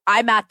 oh,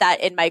 I'm at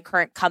that in my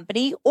current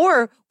company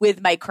or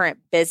with my current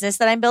business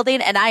that I'm building.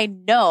 And I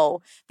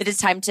know that it's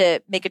time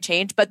to make a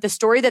change. But the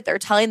story that they're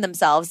telling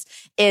themselves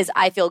is,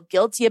 I feel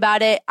guilty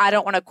about it. I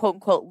don't want to quote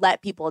unquote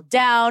let people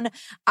down.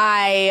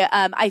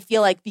 I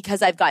feel like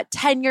because I've got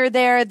tenure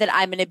there that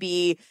I'm going to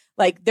be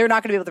like, they're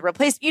not going to be able to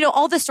replace,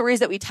 all the stories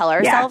that we tell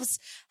ourselves.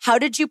 Yeah. How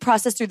did you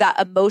process through that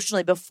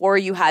emotionally before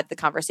you had the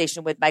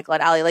conversation with Michael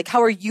and Allie? Like,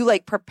 how are you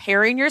like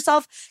preparing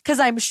yourself? Because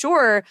I'm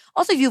sure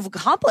also you've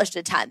accomplished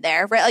a ton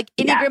there, right? Like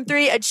Enneagram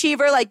 3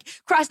 achiever, like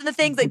crossing the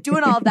things, like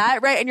doing all of that,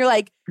 right? And you're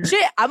like,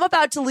 shit, I'm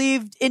about to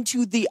leave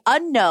into the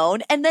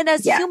unknown. And then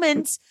as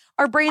humans,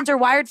 our brains are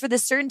wired for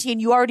this certainty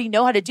and you already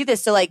know how to do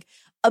this. So like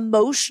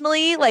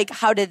emotionally, like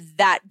how did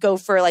that go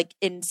for like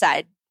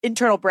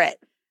internal Brit?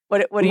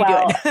 What are you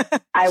doing?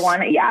 I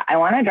want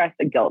to address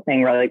the guilt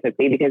thing really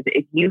quickly, because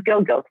if you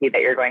feel guilty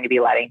that you're going to be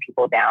letting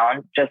people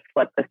down, just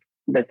flip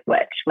the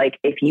switch. Like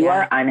if you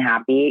are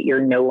unhappy, you're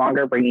no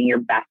longer bringing your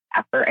best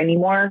effort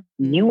anymore.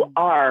 Mm-hmm. You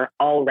are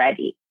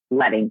already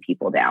letting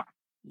people down.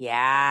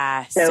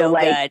 Yeah. So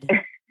like, good.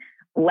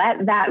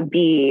 Let that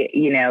be,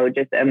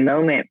 just a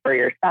moment for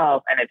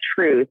yourself and a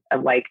truth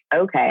of like,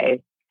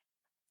 okay,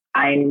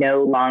 I'm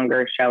no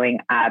longer showing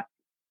up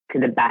to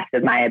the best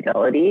of my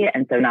ability.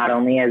 And so not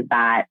only is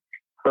that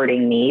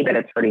hurting me, but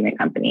it's hurting the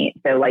company.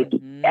 So like,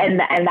 and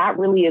that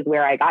really is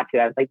where I got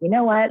to. I was like, you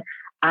know what?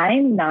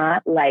 I'm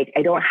not like,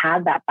 I don't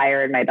have that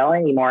fire in my belly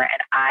anymore.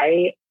 And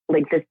I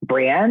like this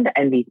brand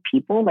and these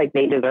people, like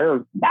they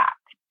deserve that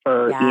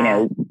for,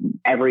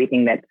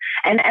 everything that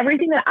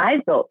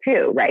I've built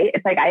too. Right.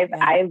 It's like, I've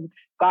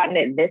gotten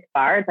it this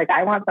far. It's like,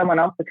 I want someone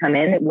else to come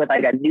in with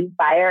like a new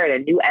fire and a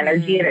new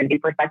energy and a new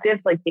perspective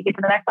to like take it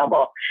to the next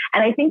level.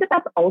 And I think that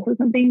that's also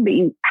something that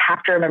you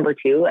have to remember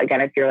too.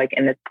 Again, if you're like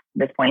in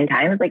this point in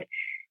time, it's like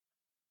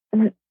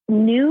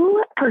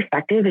new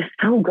perspective is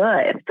so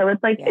good. So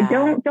it's like,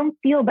 don't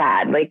feel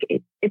bad. Like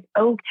it's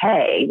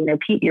okay.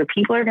 Your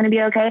people are going to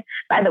be okay.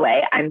 By the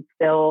way, I'm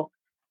still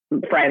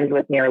friends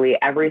with nearly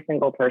every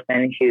single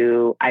person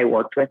who I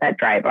worked with at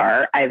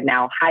Drybar. I've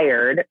now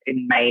hired at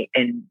the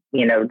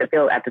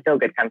Feel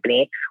Good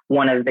company,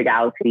 one of the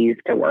gals who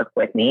used to work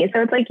with me.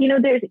 So it's like,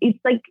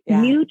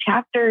 new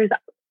chapters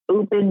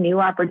open new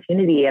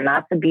opportunity. And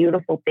that's a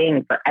beautiful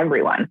thing for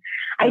everyone.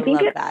 I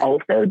think it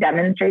also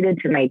demonstrated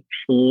to my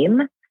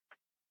team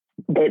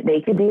that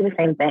they could do the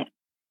same thing.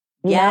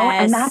 You know?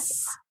 And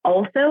that's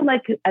also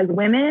like, as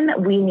women,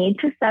 we need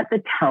to set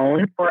the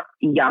tone for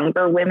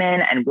younger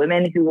women and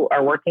women who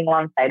are working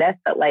alongside us.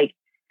 But like,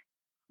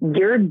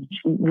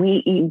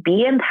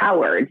 be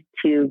empowered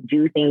to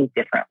do things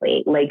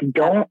differently. Like,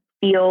 don't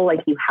feel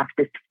like you have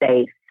to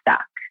stay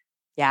stuck.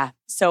 Yeah.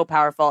 So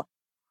powerful.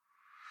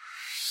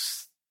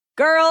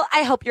 Girl,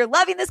 I hope you're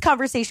loving this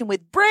conversation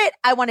with Brit.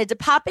 I wanted to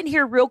pop in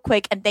here real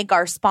quick and thank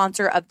our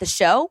sponsor of the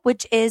show,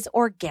 which is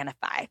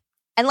Organifi.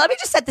 And let me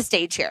just set the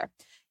stage here.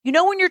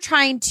 When you're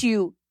trying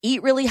to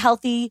eat really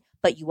healthy,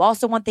 but you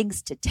also want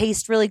things to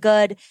taste really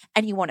good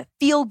and you want to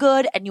feel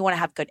good and you want to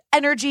have good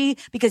energy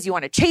because you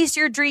want to chase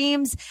your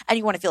dreams and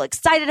you want to feel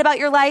excited about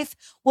your life.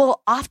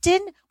 Well, often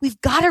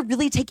we've got to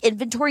really take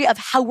inventory of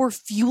how we're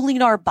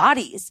fueling our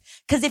bodies.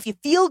 Because if you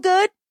feel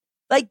good,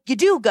 like you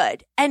do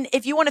good. And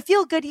if you want to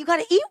feel good, you got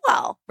to eat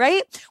well,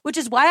 right? Which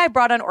is why I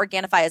brought on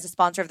Organifi as a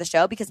sponsor of the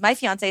show, because my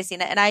fiance,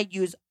 Sina, and I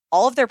use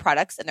all of their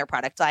products in their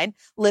product line,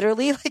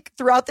 literally like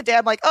throughout the day.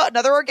 I'm like, oh,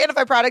 another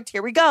Organifi product.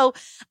 Here we go.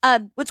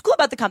 What's cool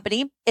about the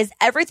company is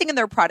everything in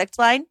their product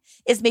line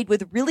is made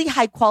with really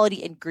high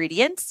quality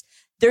ingredients.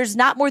 There's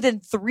not more than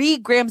 3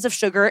 grams of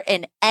sugar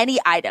in any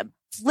item.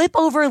 Flip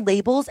over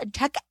labels and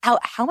check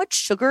out how much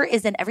sugar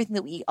is in everything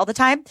that we eat all the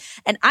time.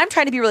 And I'm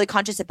trying to be really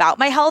conscious about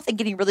my health and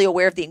getting really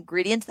aware of the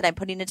ingredients that I'm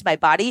putting into my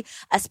body,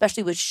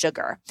 especially with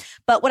sugar.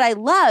 But what I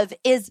love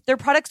is their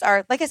products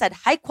are, like I said,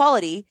 high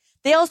quality.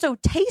 They also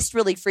taste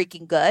really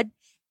freaking good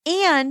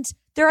and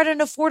they're at an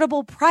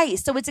affordable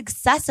price. So it's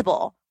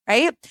accessible,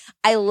 right?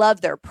 I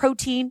love their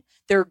protein.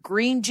 Their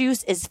green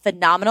juice is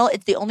phenomenal.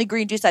 It's the only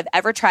green juice I've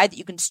ever tried that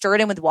you can stir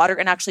it in with water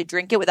and actually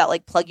drink it without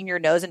like plugging your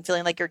nose and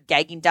feeling like you're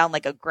gagging down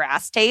like a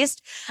grass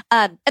taste.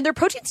 And their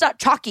protein's not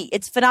chalky.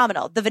 It's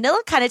phenomenal. The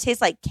vanilla kind of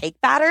tastes like cake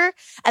batter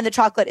and the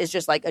chocolate is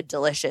just like a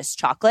delicious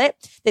chocolate.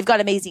 They've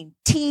got amazing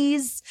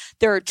teas.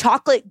 Their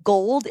chocolate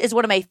gold is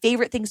one of my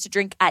favorite things to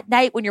drink at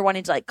night when you're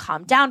wanting to like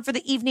calm down for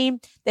the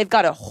evening. They've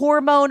got a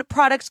hormone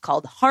product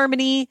called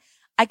Harmony.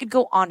 I could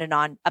go on and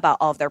on about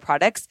all of their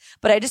products,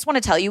 but I just want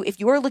to tell you, if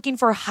you are looking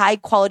for high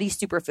quality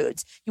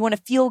superfoods, you want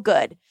to feel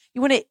good,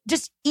 you want to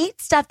just eat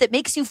stuff that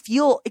makes you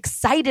feel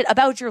excited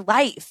about your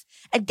life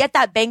and get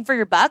that bang for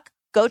your buck,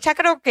 go check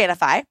out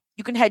Organifi.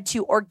 You can head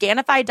to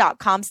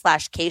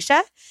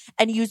Organifi.com/Keisha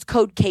and use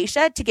code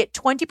Keisha to get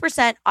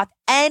 20% off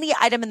any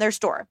item in their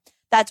store.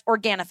 That's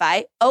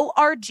Organifi,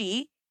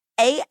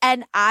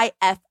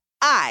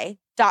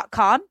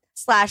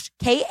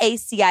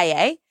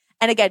 ORGANIFI.com/KACIA.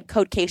 And again,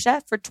 code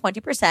Keisha for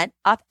 20%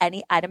 off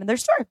any item in their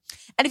store.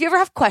 And if you ever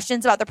have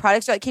questions about the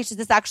products, you're like, Keisha, is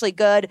this actually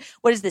good?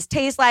 What does this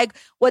taste like?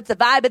 What's the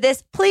vibe of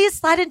this? Please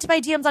slide into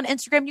my DMs on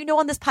Instagram. You know,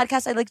 on this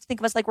podcast, I like to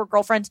think of us like we're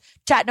girlfriends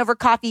chatting over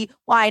coffee,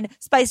 wine,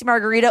 spicy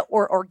margarita,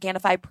 or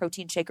Organifi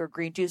protein shake or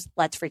green juice.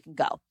 Let's freaking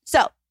go.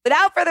 So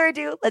without further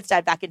ado, let's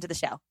dive back into the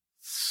show.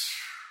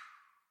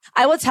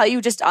 I will tell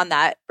you just on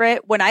that,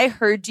 Britt, when I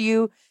heard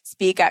you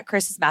speak at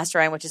Chris's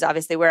Mastermind, which is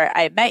obviously where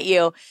I met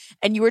you,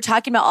 and you were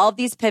talking about all of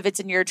these pivots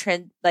in your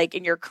trend, like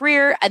in your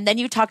career, and then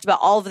you talked about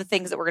all of the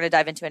things that we're going to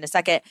dive into in a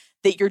second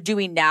that you're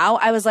doing now.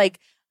 I was like,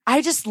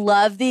 I just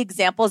love the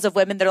examples of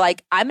women. They're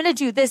like, I'm going to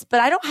do this,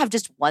 but I don't have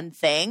just one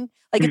thing.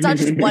 Like, it's not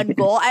just one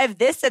goal. I have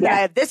this, and then I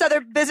have this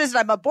other business, and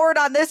I'm a board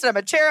on this, and I'm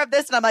a chair of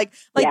this. And I'm like,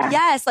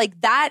 yes,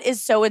 like that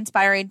is so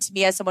inspiring to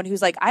me as someone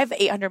who's like, I have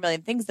 800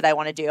 million things that I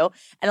want to do.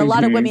 And a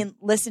lot of women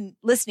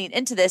listening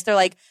into this, they're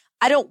like,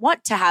 I don't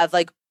want to have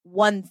like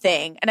one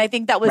thing. And I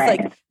think that was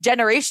like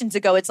generations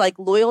ago. It's like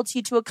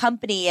loyalty to a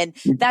company, and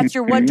that's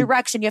your one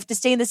direction. You have to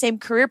stay in the same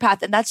career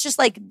path. And that's just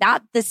like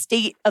not the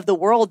state of the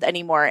world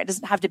anymore. It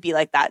doesn't have to be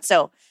like that.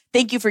 So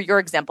thank you for your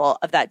example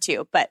of that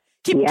too. But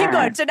keep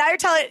going. So now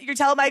you're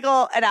telling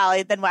Michael and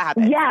Allie, then what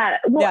happened? Yeah.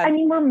 Well, I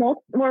mean,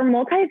 we're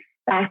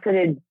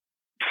multifaceted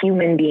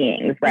human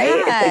beings, right?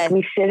 Yes. It's like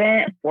we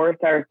shouldn't force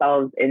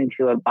ourselves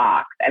into a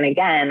box. And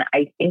again,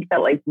 I think that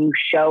like you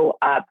show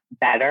up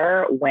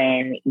better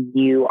when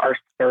you are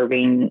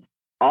serving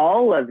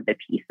all of the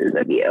pieces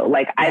of you.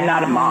 Like I'm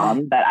not a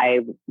mom, but I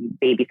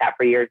babysat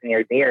for years and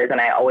years and years. And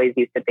I always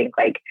used to think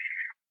like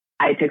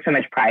I took so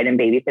much pride in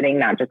babysitting,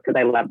 not just because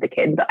I love the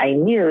kids, but I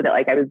knew that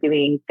like I was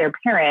giving their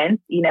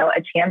parents, you know,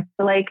 a chance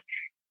to like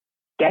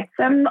get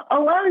some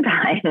alone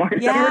time or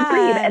some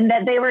reprieve, and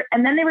then they were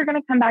going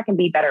to come back and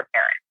be better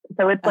parents.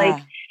 So it's like,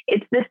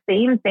 it's the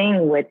same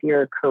thing with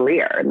your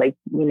career. Like,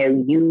 you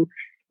know, you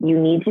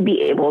need to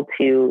be able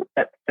to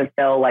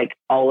fulfill like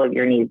all of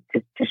your needs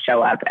to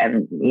show up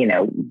and, you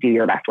know, do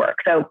your best work.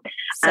 So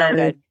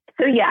good.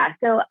 So yeah.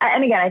 So,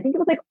 and again, I think it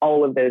was like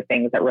all of those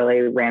things that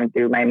really ran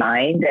through my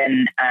mind.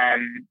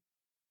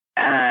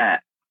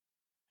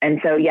 And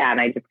so, yeah,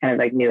 and I just kind of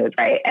like knew it was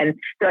right. And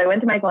so I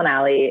went to Michael and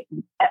Allie.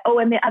 Oh,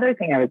 and the other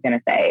thing I was going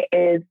to say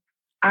is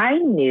I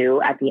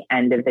knew at the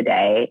end of the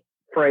day,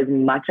 for as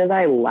much as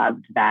I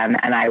loved them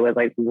and I was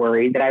like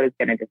worried that I was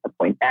going to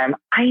disappoint them,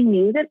 I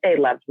knew that they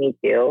loved me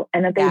too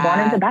and that they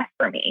wanted the best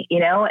for me.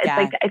 You know, it's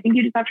like, I think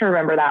you just have to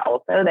remember that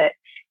also, that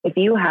if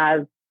you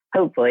have,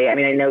 hopefully, I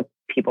mean, I know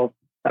people,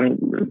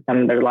 some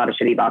there's a lot of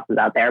shitty bosses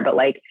out there, but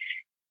like,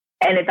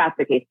 and if that's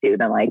the case too,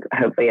 then like,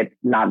 hopefully it's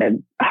not a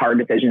hard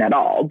decision at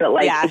all. But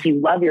like, if you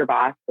love your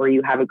boss or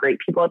you have a great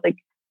people, it's like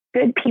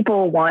good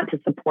people want to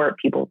support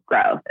people's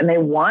growth and they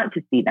want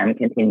to see them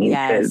continue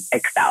to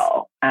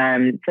excel.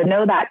 So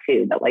know that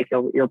too, that like,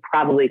 you're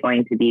probably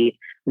going to be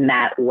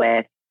met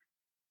with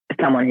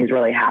someone who's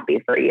really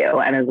happy for you.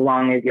 And as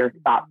long as you're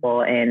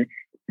thoughtful in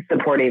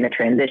supporting the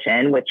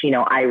transition, which, you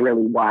know, I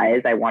really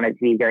was, I wanted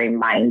to be very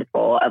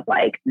mindful of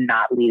like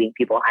not leaving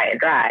people high and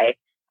dry.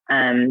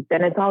 Then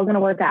it's all going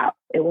to work out.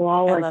 It will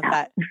all work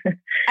out.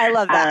 I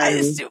love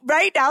that.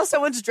 Right now,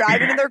 someone's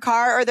driving in their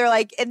car or they're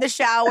like in the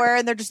shower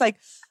and they're just like,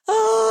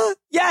 oh,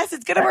 yes,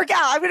 it's going to work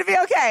out. I'm going to be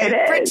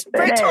okay.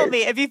 Britt told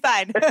me it'd be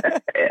fine.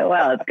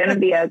 Well, it's going to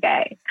be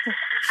okay.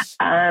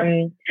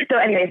 So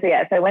anyway,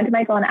 so I went to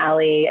Michael and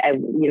Allie. I,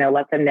 you know,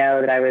 let them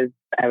know that I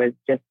was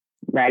just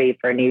ready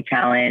for a new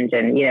challenge.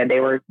 And, you know,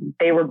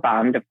 they were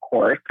bummed, of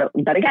course,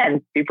 but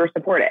again, super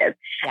supportive.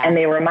 Yeah. And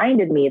they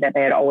reminded me that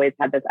they had always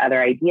had this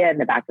other idea in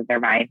the back of their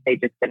mind. They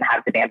just didn't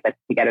have the bandwidth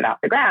to get it off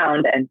the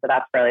ground. And so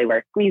that's really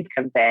where Squeeze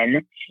comes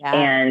in. Yeah.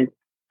 And,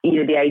 you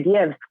know, the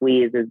idea of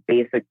Squeeze is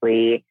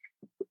basically,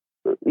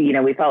 you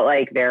know, we felt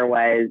like there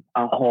was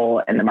a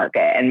hole in the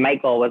market. And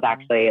Michael was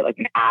actually like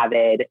an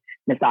avid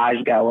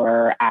massage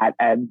goer at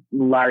a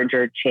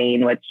larger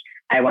chain, which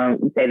I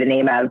won't say the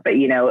name of, but,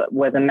 you know,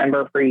 was a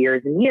member for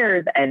years and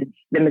years. And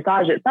the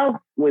massage itself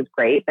was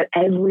great, but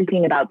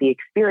everything about the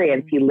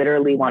experience, he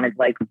literally wanted to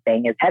like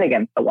bang his head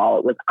against the wall.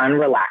 It was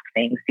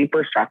unrelaxing,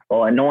 super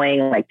stressful, annoying,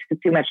 like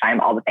took too much time,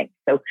 all the things.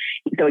 So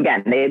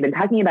again, they had been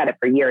talking about it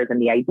for years.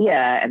 And the idea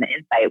and the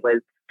insight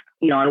was,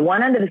 you know, on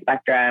one end of the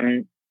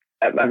spectrum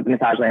of the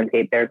massage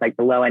landscape, there's like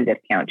the low end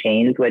discount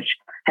chains, which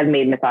have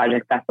made massage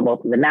accessible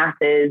to the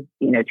masses,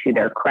 you know, to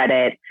their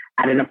credit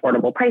at an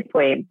affordable price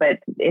point. But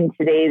in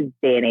today's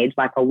day and age,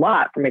 lack a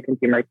lot from a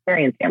consumer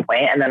experience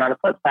standpoint. And then on the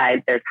flip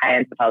side, there's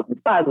high-end hotels and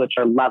spas, which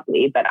are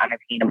lovely, but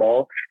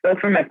unattainable, both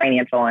from a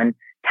financial and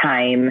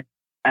time,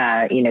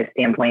 you know,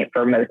 standpoint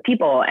for most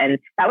people. And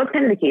that was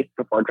kind of the case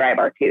before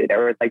Drybar too.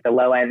 There was like the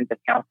low-end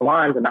discount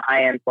salons and the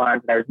high-end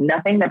salons. There was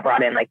nothing that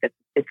brought in like the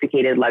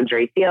sophisticated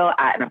luxury feel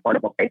at an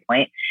affordable price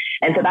point.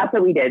 And so that's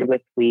what we did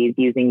with Squeeze,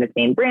 using the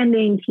same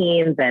branding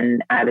teams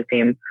and the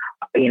same,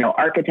 you know,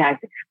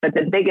 architect. But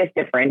the biggest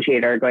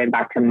differentiator, going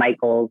back to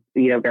Michael's,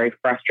 you know, very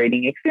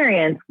frustrating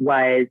experience,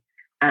 was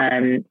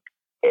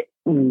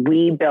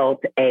we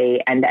built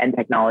a end-to-end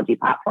technology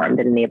platform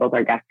that enables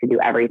our guests to do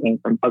everything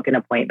from book an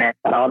appointment,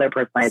 set all their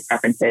personalized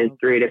preferences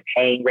through to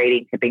paying,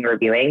 rating, tipping,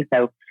 reviewing.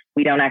 So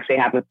we don't actually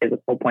have a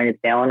physical point of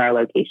sale in our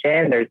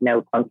location. There's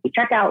no clunky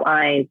checkout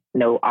lines,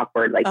 no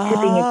awkward like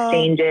tipping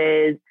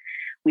exchanges.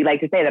 We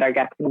like to say that our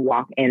guests can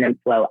walk in and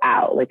flow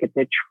out. Like it's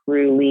a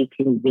truly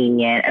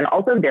convenient and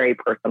also very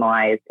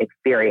personalized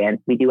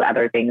experience. We do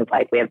other things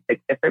like we have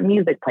 6 different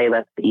music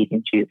playlists that you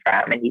can choose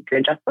from, and you can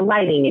adjust the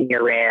lighting in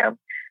your room.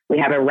 We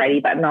have a ready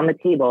button on the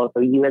table.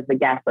 So you as the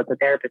guest let the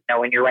therapist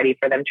know when you're ready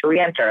for them to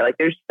re-enter. Like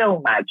there's so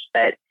much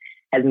that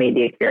has made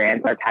the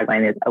experience. Our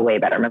tagline is a way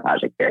better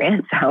massage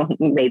experience. So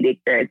made the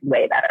experience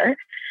way better.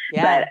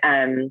 Yeah. But,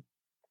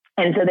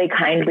 and so they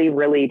kindly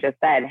really just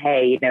said,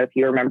 hey, you know, if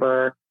you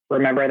remember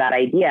that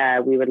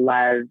idea, we would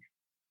love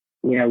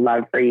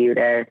for you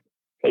to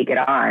take it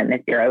on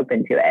if you're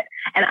open to it.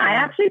 And I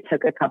actually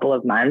took a couple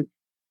of months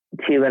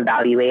to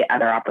evaluate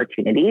other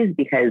opportunities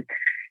because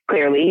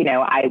clearly, you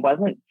know, I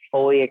wasn't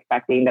fully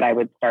expecting that I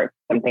would start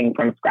something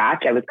from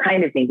scratch. I was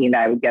kind of thinking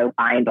that I would go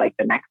find like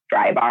the next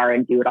dry bar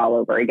and do it all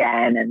over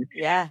again.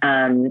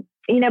 And,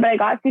 you know, but I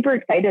got super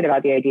excited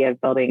about the idea of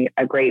building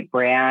a great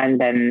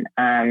brand. And,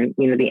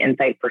 you know, the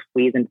insight for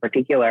Squeeze in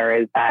particular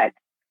is that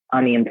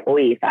on the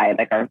employee side,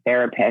 like our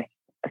therapist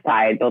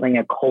side, building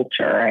a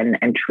culture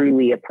and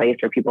truly a place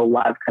where people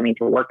love coming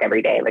to work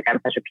every day. Like I'm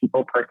such a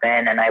people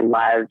person and I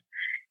love,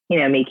 you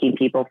know, making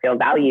people feel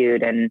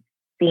valued and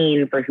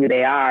seen for who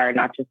they are,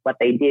 not just what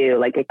they do.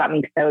 Like it got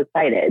me so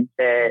excited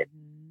to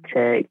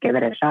give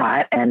it a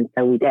shot. And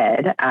so we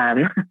did.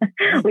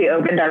 We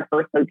opened our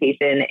first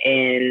location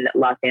in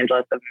Los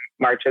Angeles in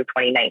March of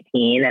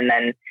 2019. And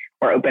then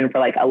we're open for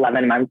like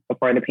 11 months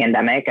before the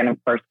pandemic. And of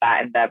course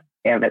that ended up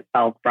of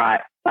itself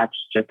brought such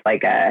just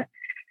like a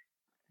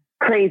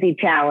crazy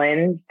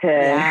challenge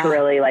to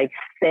really like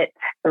sit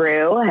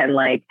through. And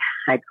like,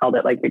 I called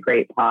it like the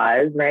great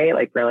pause, right?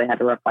 Like really had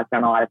to reflect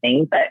on a lot of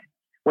things, but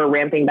we're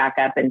ramping back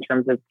up in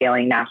terms of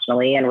scaling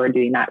nationally. And we're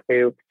doing that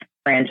through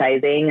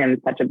franchising.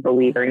 I'm such a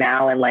believer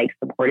now in like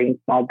supporting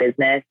small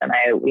business. And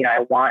I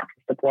want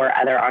to support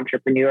other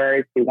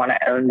entrepreneurs who want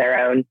to own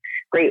their own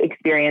great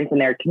experience in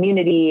their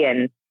community.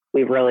 And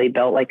we've really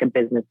built like a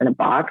business in a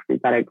box.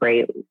 We've got a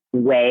great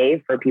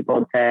way for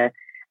people to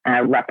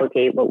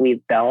replicate what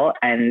we've built.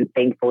 And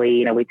thankfully,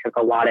 you know, we took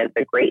a lot of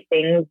the great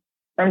things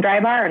from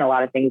Drybar and a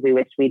lot of things we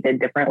wish we did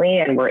differently.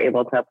 And we're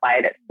able to apply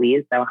it at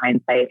Squeeze. So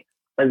hindsight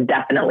was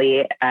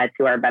definitely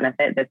to our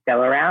benefit this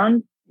go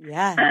around.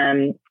 Yeah.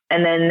 And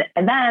then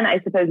I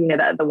suppose, you know,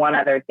 the one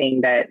other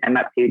thing that I'm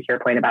up to your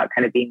point about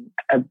kind of being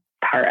a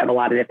part of a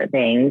lot of different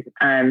things.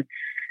 I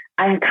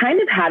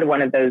kind of had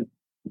one of those,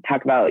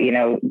 talk about, you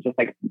know, just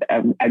like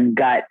a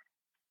gut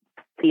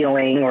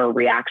feeling or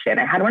reaction.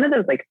 I had one of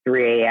those like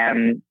 3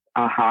 a.m.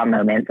 aha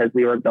moments as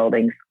we were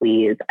building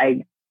Squeeze.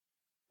 I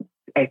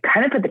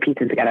kind of put the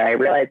pieces together. I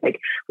realized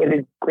like we have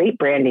these great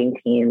branding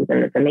teams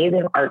and this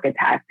amazing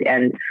architect,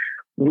 and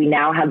we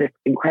now have this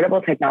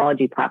incredible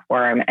technology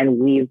platform, and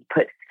we've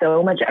put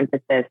so much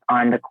emphasis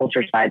on the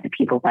culture side, the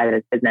people side of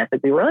this business.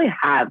 Like we really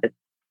have this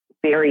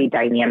very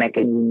dynamic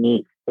and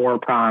unique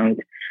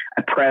 4-pronged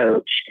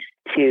approach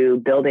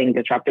to building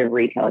disruptive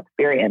retail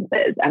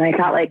experiences. And I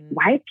thought like,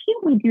 why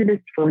can't we do this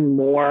for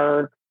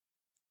more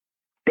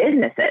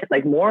businesses,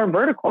 like more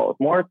verticals,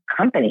 more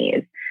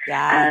companies?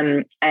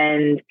 Yeah.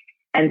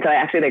 And so I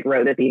actually like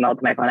wrote this email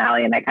to my friend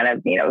Allie, and I kind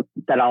of, you know,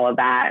 said all of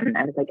that. And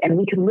I was like, and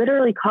we could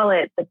literally call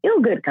it the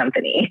Feel Good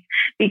Company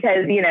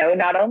because, you know,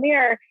 not only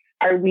are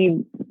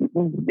we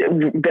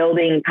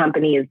building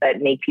companies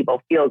that make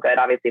people feel good,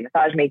 obviously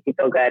massage makes you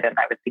feel good. And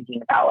I was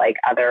thinking about like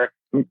other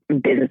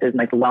businesses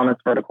like the wellness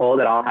vertical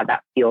that all have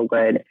that feel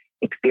good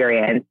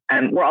experience.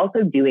 We're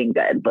also doing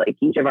good. Like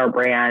each of our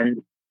brands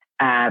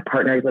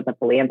partners with a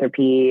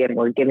philanthropy, and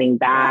we're giving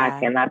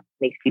back, and that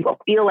makes people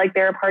feel like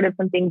they're a part of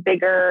something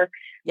bigger,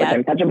 which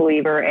I'm such a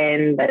believer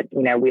in. That,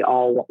 you know, we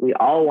all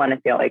want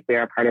to feel like we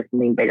are a part of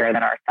something bigger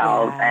than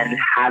ourselves and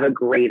have a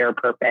greater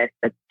purpose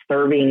that's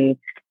serving,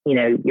 you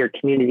know, your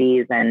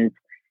communities and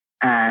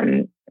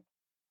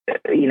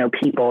you know,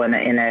 people in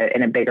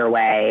a bigger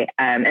way.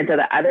 And so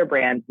the other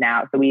brands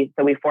now, so we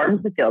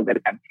formed the Feel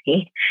Good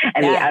Company,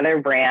 and the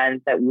other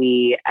brands that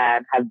we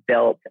have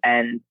built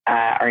and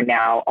are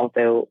now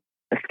also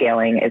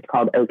scaling is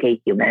called OK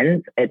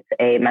Humans. It's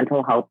a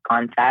mental health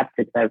concept.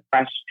 It's a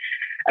fresh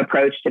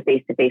approach to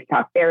face-to-face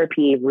talk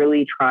therapy,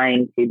 really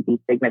trying to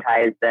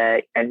destigmatize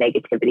the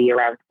negativity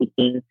around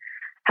seeking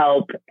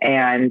help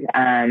and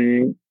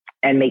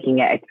making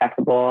it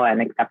accessible and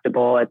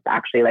acceptable. It's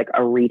actually like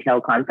a retail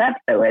concept.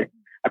 So it's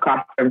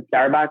across from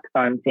Starbucks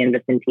on San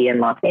Vicente in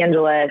Los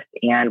Angeles.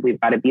 And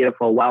we've got a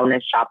beautiful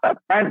wellness shop up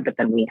front, but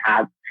then we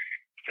have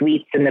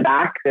suites in the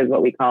back, is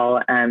what we call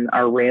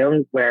our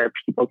rooms, where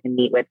people can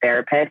meet with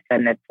therapists,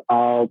 and it's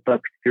all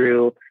booked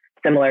through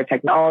similar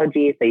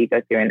technology. So you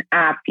go through an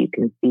app, you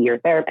can see your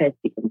therapist,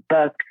 you can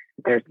book.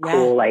 There's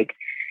cool, like,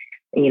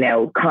 you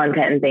know,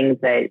 content and things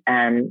that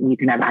you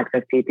can have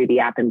access to through the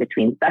app in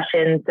between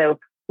sessions. So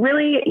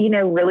really, you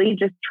know, really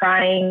just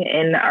trying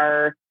in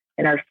our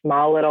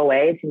small little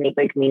way to make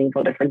like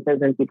meaningful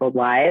differences in people's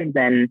lives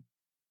and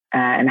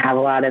have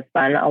a lot of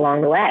fun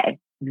along the way.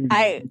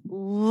 I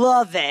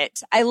love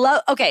it.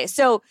 Okay.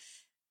 So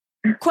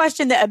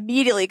question that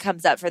immediately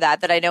comes up for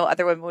that I know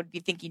other women would be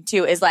thinking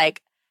too is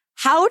like,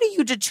 how do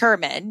you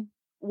determine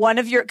one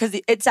of your, because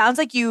it sounds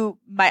like you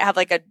might have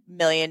like a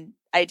million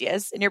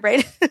ideas in your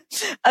brain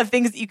of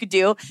things that you could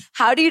do.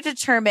 How do you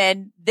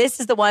determine this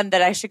is the one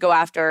that I should go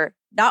after,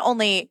 not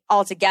only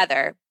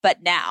altogether,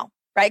 but now,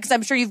 right? Because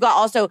I'm sure you've got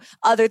also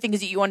other things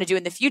that you want to do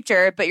in the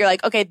future, but you're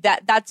like, okay,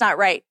 that's not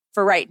right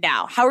for right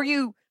now. How are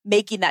you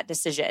making that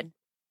decision?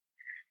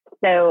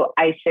 So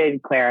I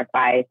should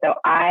clarify. So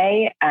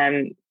I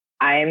run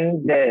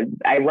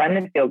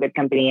the Feel Good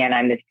company and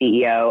I'm the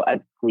CEO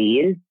of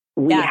Squeeze.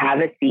 We have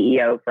a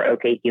CEO for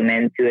OK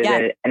Humans who is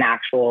an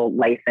actual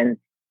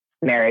licensed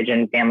marriage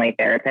and family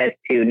therapist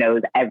who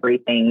knows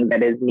everything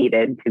that is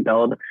needed to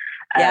build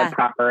a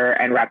proper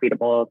and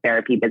reputable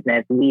therapy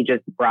business. We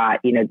just brought,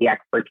 the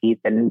expertise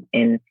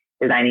in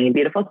designing a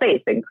beautiful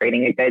space and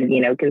creating a good,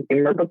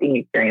 consumer booking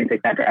experience, et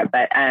cetera.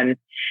 But,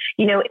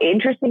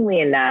 interestingly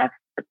enough,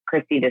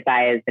 Christy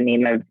Desai is the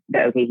name of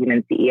the OK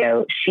Human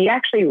CEO. She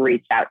actually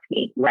reached out to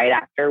me right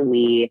after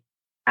we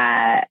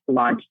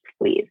launched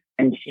Squeeze.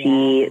 And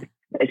she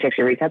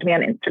actually reached out to me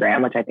on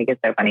Instagram, which I think is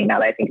so funny now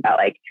that I think about,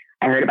 like,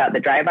 I heard about the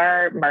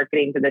Drybar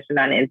marketing position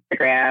on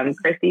Instagram.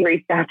 Christy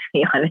reached out to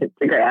me on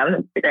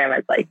Instagram. Instagram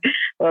is like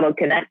a little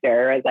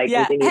connector. It's like,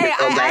 hey,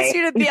 I asked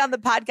you to be on the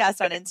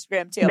podcast on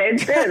Instagram too.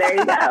 That's true. There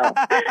you go.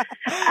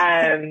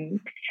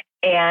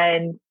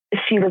 And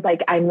she was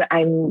like,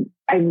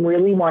 I'm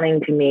really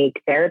wanting to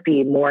make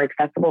therapy more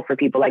accessible for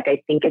people. Like,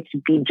 I think it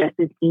should be just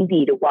as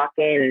easy to walk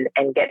in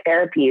and get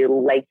therapy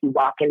like you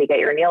walk in to get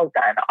your nails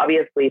done.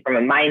 Obviously, from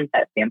a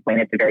mindset standpoint,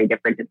 it's a very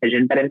different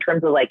decision. But in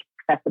terms of like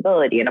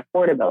accessibility and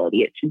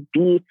affordability, it should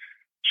be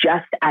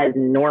just as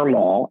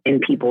normal in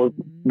people's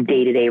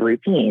day-to-day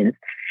routines.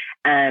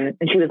 And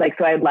she was like,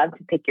 so I'd love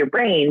to pick your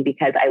brain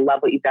because I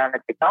love what you've done on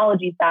the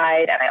technology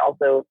side. And I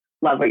also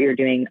love what you're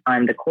doing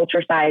on the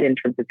culture side in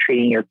terms of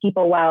treating your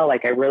people well.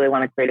 Like, I really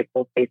want to create a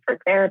cool space for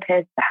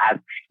therapists to have,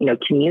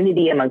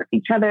 community amongst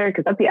each other.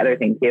 Because that's the other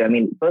thing too. I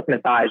mean, both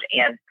massage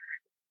and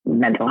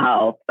mental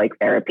health, like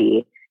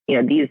therapy,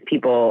 these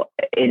people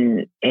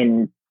in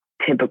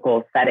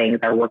typical settings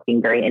are working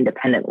very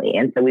independently.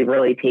 And so we've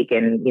really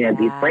taken,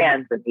 these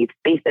brands and these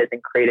spaces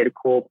and created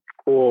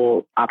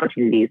cool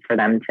opportunities for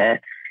them to,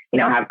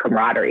 have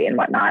camaraderie and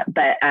whatnot.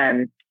 But,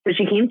 so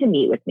she came to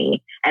meet with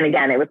me. And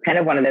again, it was kind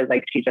of one of those,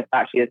 like, she just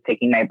thought she was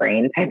picking my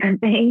brain type of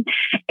thing.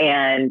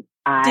 And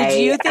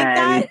did you think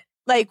that?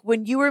 Like,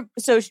 when you were,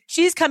 so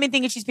she's coming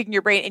thinking she's picking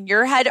your brain in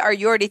your head, are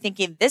you already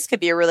thinking this could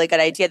be a really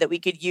good idea that we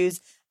could use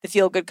the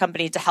Feel Good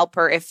company to help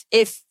her if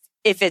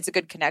it's a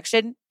good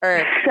connection?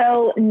 Or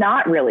so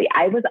not really.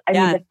 I mean,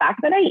 the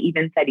fact that I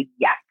even said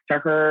yes to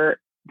her,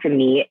 to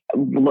me,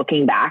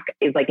 looking back,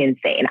 is like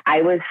insane.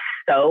 I was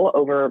so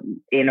over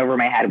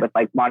my head with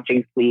like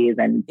launching Squeeze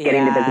and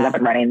getting the business up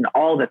and running and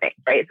all the things,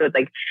 right? So it's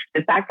like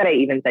the fact that I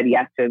even said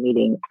yes to a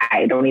meeting,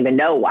 I don't even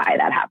know why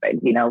that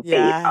happened, fate,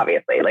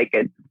 obviously, like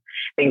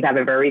things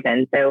happen for a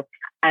reason. So,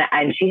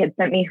 and she had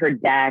sent me her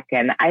deck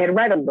and I had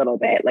read a little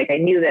bit. Like, I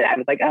knew that I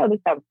was like, oh, this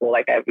sounds cool.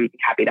 Like, I would be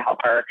happy to help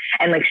her.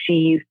 And like, she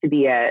used to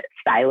be a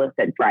stylist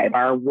at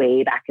Drybar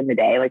way back in the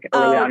day, like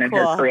early on in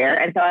her career.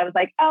 And so I was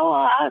like, oh,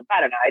 well,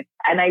 I don't know.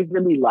 And I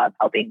really love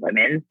helping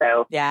women.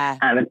 So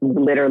it's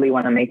literally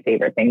one of my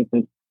favorite things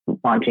since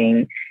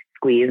launching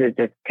Squeeze is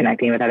just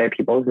connecting with other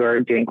people who are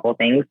doing cool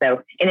things.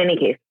 So in any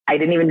case, I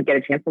didn't even get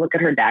a chance to look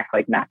at her deck,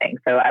 like nothing.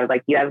 So I was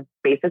like, you have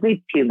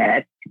basically 2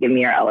 minutes to give me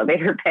your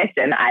elevator pitch.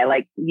 And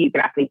you can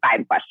ask me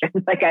 5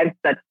 questions. Like, I have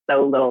such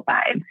so little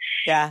time.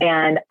 Yeah.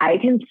 And I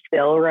can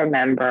still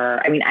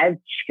remember, I have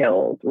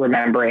chills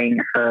remembering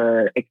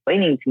her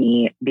explaining to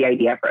me the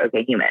idea for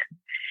OK Humans.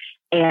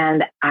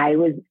 And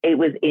it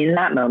was in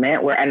that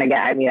moment where, and again,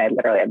 I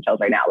literally have chills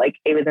right now. Like,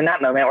 it was in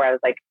that moment where I was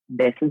like,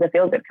 this is a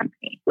Feel Good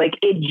company. Like,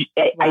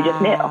 I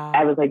just knew.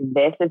 I was like,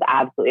 this is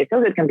absolutely a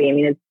Feel Good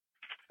company. It's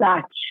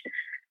such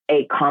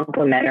a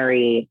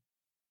complementary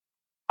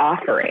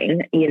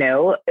offering,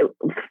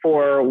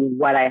 for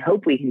what I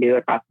hope we can do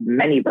across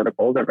many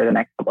verticals over the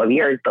next couple of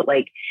years. But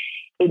like,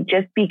 it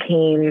just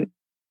became,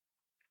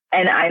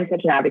 and I'm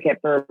such an advocate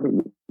for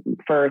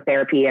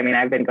therapy.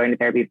 I've been going to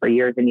therapy for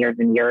years and years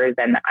and years.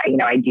 And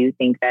I do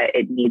think that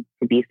it needs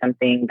to be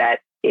something that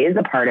is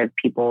a part of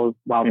people's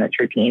wellness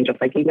routine,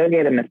 just like you go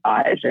get a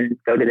massage and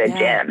go to the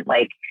gym.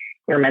 Like,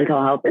 your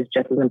mental health is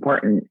just as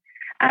important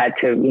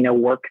to,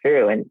 work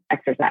through and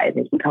exercise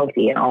and keep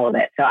healthy and all of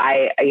it. So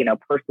I,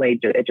 personally,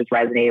 it just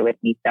resonated with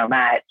me so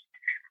much.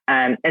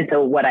 And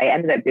so what I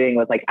ended up doing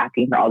was like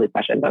asking her all these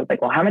questions. I was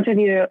like, well, how much have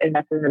you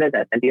invested in the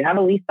business? And do you have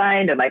a lease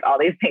signed? And like all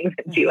these things.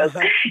 And she was,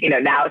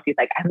 now she's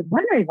like, I was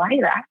wondering why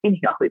you're asking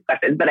me all these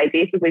questions. But I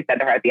basically said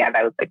to her at the end,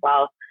 I was like,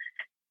 well,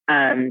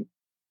 I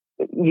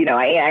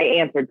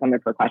answered some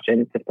of her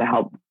questions just to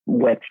help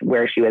with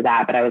where she was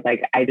at. But I was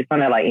like, I just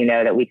want to let you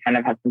know that we kind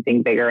of have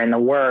something bigger in the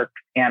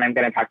works, and I'm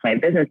going to talk to my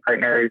business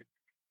partners.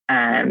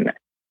 And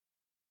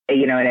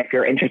if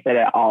you're interested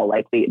at all,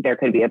 like there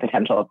could be a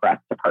potential for us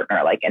to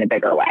partner like in a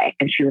bigger way.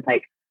 And she was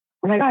like,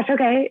 oh my gosh,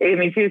 okay. I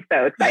mean, she was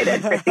so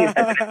excited.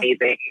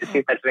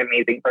 She's such an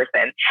amazing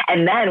person.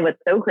 And then what's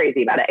so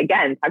crazy about it,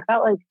 again, talk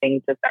about like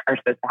things that are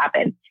supposed to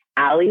happen.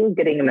 Allie was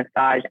getting a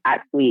massage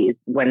at Squeeze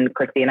when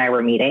Christy and I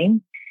were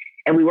meeting.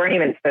 And we weren't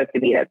even supposed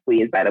to meet at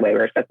Squeeze, by the way. We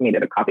were supposed to meet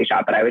at a coffee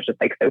shop, but I was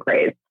just like so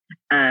crazed.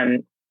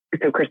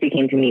 So Christy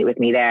came to meet with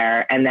me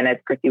there. And then as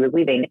Christy was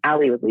leaving,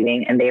 Allie was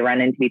leaving, and they run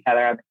into each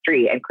other on the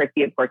street. And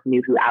Christy, of course,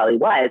 knew who Allie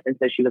was. And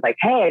so she was like,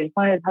 hey, I just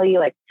wanted to tell you,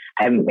 like,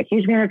 I'm a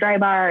huge fan of Dry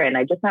Bar, and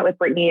I just met with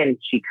Brittany. And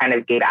she kind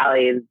of gave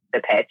Allie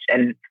the pitch.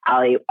 And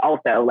Allie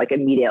also like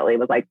immediately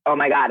was like, oh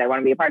my God, I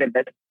want to be a part of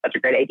this. It's such a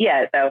great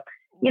idea. So,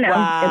 you know, It's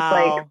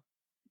like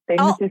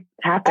things just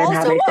happen.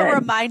 Also, a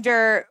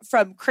reminder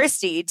from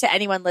Christy to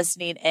anyone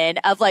listening in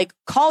of like,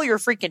 call your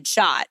freaking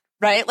shot,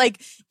 right?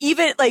 Like,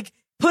 even like,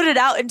 put it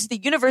out into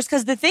the universe.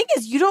 Because the thing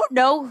is, you don't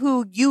know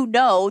who you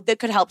know that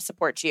could help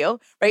support you,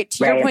 right?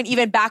 To your point,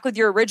 even back with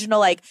your original,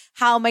 like,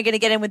 how am I going to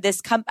get in with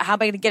this? How am I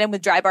going to get in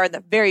with Dry Bar in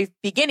the very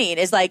beginning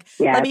is like,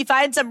 let me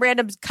find some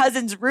random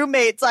cousins,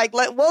 roommates. Like,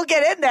 we'll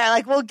get in there.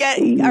 Like, we'll get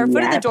our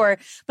foot in the door.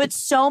 But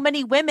so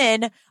many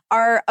women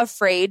are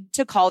afraid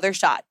to call their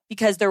shot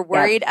because they're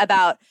worried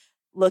about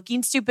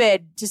looking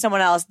stupid to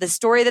someone else, the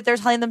story that they're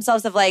telling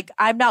themselves of like,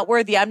 I'm not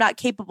worthy, I'm not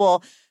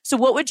capable. So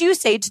what would you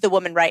say to the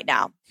woman right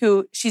now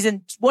who she's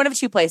in one of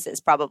two places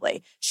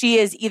probably? She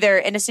is either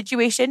in a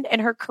situation in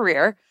her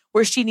career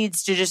where she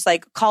needs to just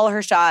like call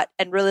her shot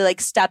and really like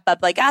step up,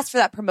 like ask for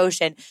that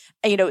promotion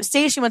and, you know,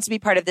 say she wants to be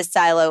part of this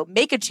silo,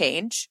 make a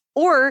change,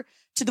 or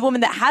to the woman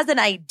that has an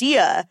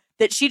idea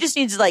that she just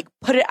needs to like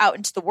put it out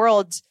into the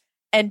world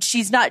and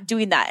she's not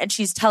doing that and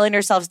she's telling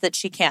herself that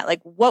she can't.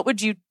 Like, what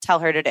would you tell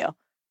her to do?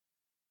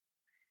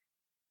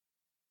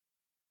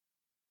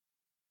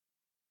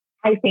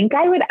 I think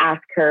I would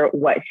ask her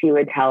what she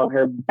would tell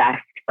her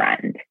best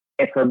friend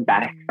if her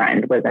best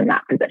friend was in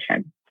that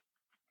position.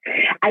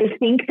 I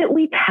think that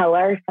we tell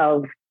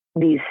ourselves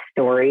these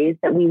stories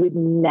that we would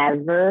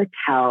never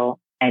tell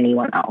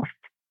anyone else,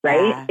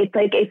 right? Yeah. It's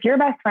like if your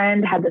best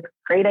friend had this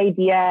great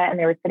idea and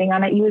they were sitting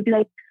on it, you would be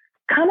like,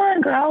 come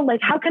on, girl.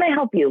 Like, how can I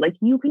help you? Like,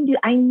 you can do,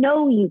 I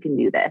know you can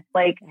do this.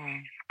 Like,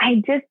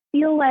 I just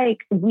feel like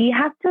we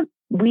have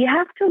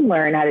to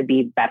learn how to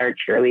be better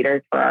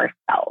cheerleaders for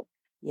ourselves.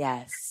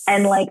 Yes.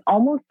 And like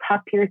almost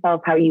talk to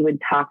yourself how you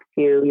would talk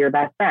to your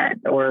best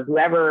friend or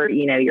whoever,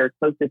 you know, you're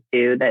closest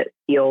to that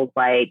feels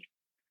like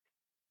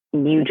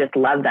you just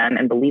love them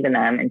and believe in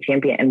them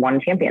and want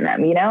to champion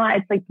them. You know,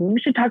 it's like, you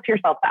should talk to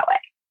yourself that way.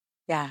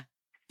 Yeah.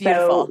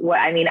 Beautiful. So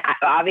I mean,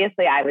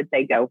 obviously I would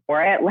say go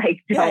for it.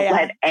 Like don't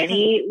let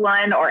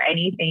anyone or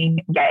anything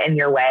get in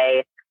your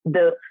way.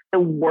 The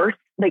worst,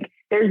 like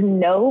there's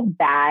no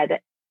bad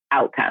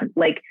outcome.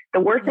 Like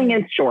the worst thing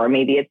is, sure,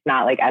 maybe it's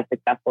not like as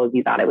successful as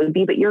you thought it would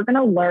be, but you're going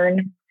to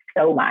learn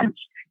so much.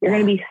 You're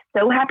going to be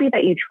so happy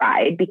that you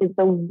tried, because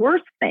the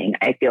worst thing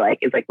I feel like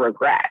is like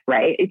regret,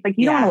 right? It's like,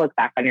 you don't want to look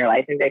back on your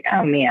life and be like,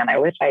 oh man, I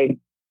wish I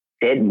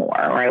did more,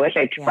 or I wish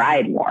I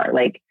tried more.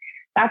 Like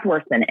that's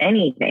worse than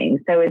anything.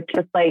 So it's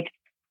just like,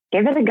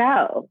 give it a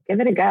go.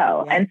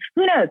 Yeah. And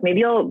who knows,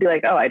 maybe you'll be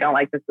like, oh, I don't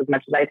like this as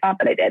much as I thought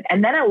that I did.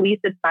 And then at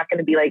least it's not going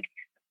to be like,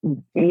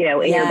 you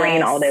know, in your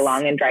brain all day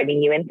long and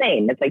driving you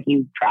insane. It's like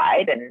you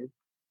tried and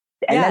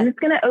then it's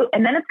going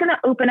to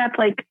open up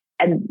like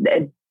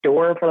a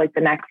door for like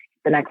the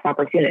next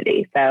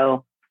opportunity.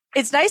 So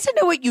it's nice to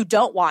know what you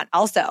don't want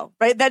also,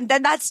 right? Then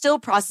that's still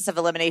process of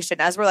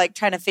elimination as we're like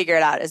trying to figure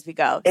it out as we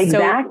go.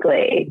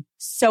 Exactly.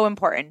 So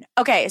important.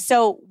 Okay.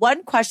 So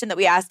one question that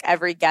we ask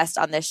every guest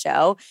on this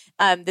show,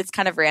 that's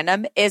kind of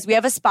random, is we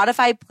have a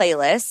Spotify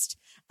playlist,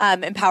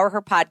 Empower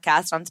Her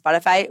podcast on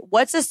Spotify.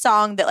 What's a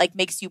song that like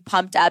makes you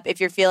pumped up if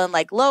you're feeling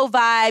like low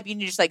vibe, you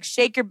need to just like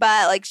shake your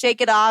butt, like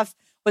shake it off?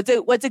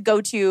 What's a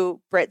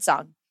go-to Brit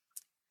song?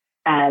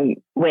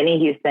 Whitney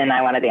Houston,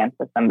 I Want to Dance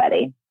with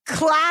Somebody.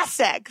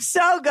 Classic.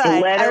 So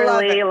good.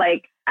 Literally,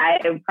 like I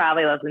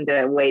probably listened to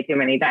it way too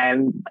many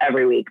times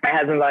every week. My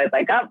husband's always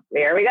like, oh,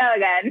 here we go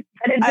again.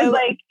 But it's just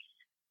like,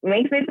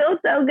 makes me feel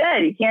so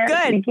good.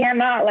 You can't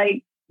not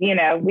like, you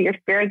know, your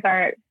spirits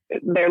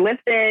they're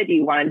lifted.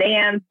 You want to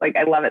dance. Like,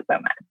 I love it so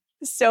much.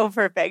 So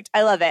perfect.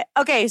 I love it.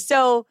 Okay.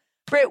 So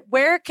Britt,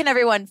 where can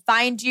everyone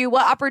find you?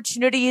 What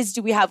opportunities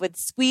do we have with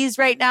Squeeze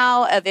right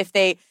now?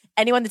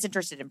 Anyone that's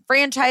interested in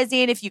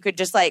franchising, if you could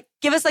just like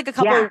give us like a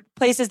couple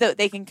places that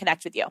they can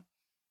connect with you.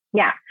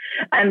 Yeah.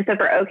 So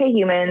for OK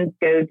Humans,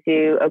 go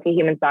to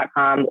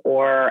okhumans.com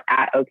or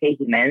at OK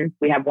Humans.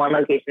 We have one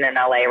location in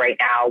LA right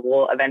now.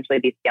 We'll eventually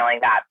be scaling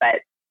that,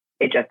 but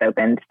it just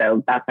opened.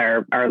 So that's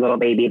our little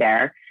baby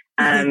there.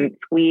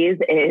 Squeeze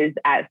is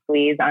at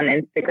Squeeze on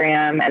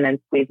Instagram, and then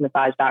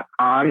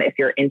squeezemassage.com. If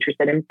you're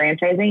interested in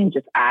franchising,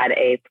 just add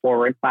a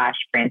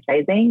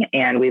 /franchising.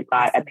 And we've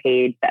got a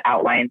page that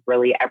outlines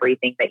really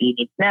everything that you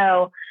need to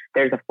know.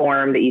 There's a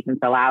form that you can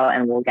fill out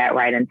and we'll get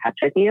right in touch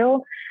with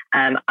you.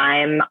 I'm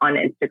on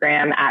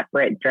Instagram at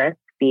Britt Drisk,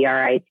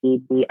 BrittDrisk.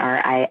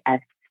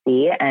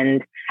 see.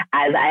 And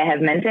as I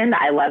have mentioned,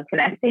 I love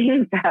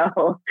connecting.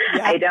 So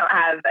I don't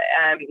have,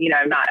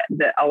 I'm not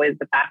always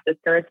the fastest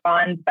to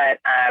respond, but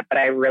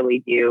I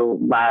really do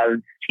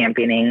love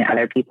championing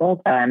other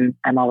people. So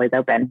I'm always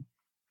open.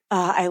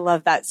 I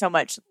love that so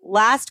much.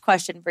 Last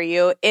question for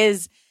you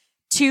is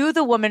to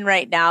the woman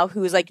right now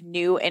who's like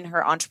new in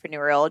her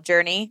entrepreneurial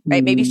journey,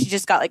 right? Maybe she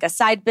just got like a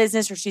side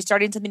business or she's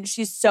starting something.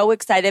 She's so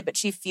excited, but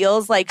she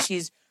feels like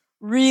she's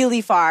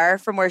really far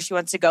from where she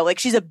wants to go. Like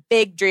she's a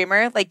big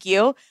dreamer like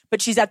you,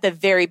 but she's at the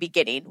very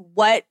beginning.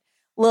 What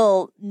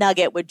little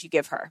nugget would you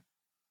give her?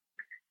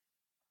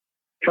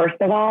 First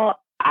of all,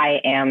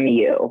 I am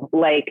you.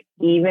 Like,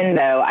 even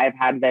though I've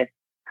had this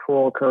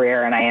cool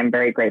career and I am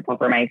very grateful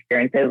for my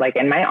experiences, like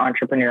in my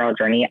entrepreneurial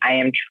journey, I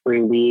am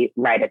truly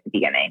right at the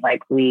beginning.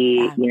 Like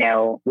we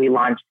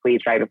launched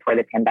Squeeze right before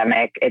the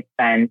pandemic. It's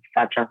been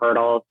such a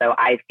hurdle. So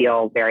I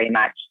feel very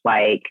much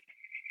like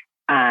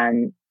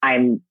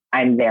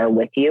I'm there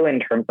with you in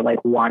terms of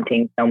like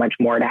wanting so much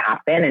more to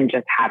happen and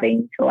just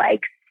having to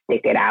like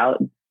stick it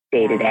out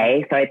day to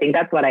day. So I think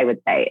that's what I would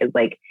say is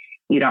like,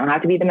 you don't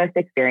have to be the most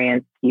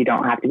experienced. You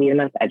don't have to be the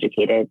most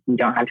educated. You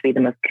don't have to be the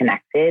most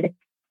connected.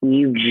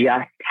 You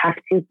just have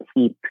to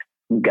keep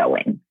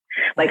going.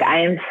 Like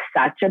I am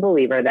such a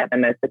believer that the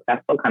most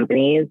successful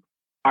companies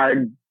are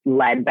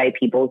led by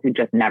people who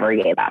just never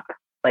gave up.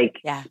 Like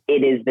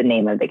it is the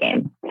name of the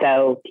game.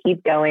 So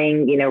keep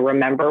going,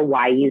 remember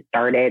why you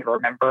started,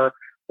 remember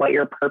what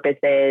your purpose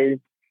is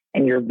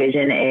and your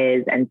vision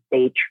is, and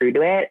stay true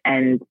to it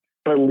and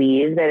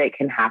believe that it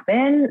can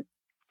happen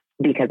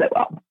because it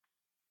will.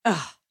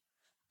 Oh,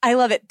 I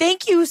love it.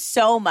 Thank you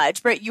so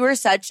much, Britt. You are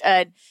such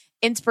an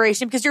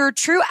inspiration because you're a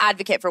true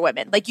advocate for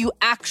women. Like you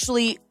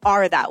actually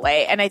are that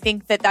way. And I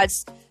think that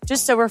that's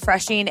just so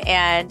refreshing.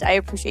 And I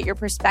appreciate your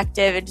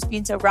perspective and just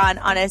being so raw and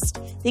honest.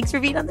 Thanks for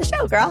being on the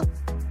show, girl.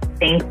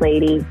 Thanks,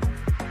 lady.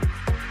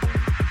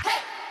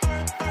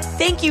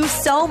 Thank you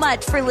so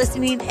much for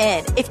listening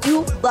in. If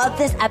you love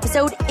this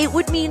episode, it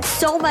would mean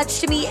so much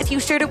to me if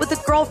you shared it with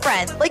a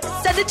girlfriend. Like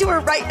send it to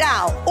her right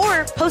now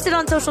or post it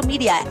on social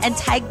media and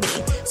tag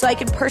me so I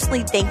can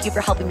personally thank you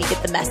for helping me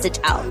get the message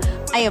out.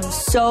 I am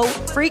so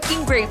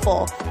freaking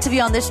grateful to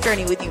be on this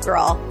journey with you,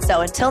 girl.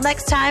 So until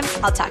next time,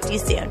 I'll talk to you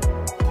soon.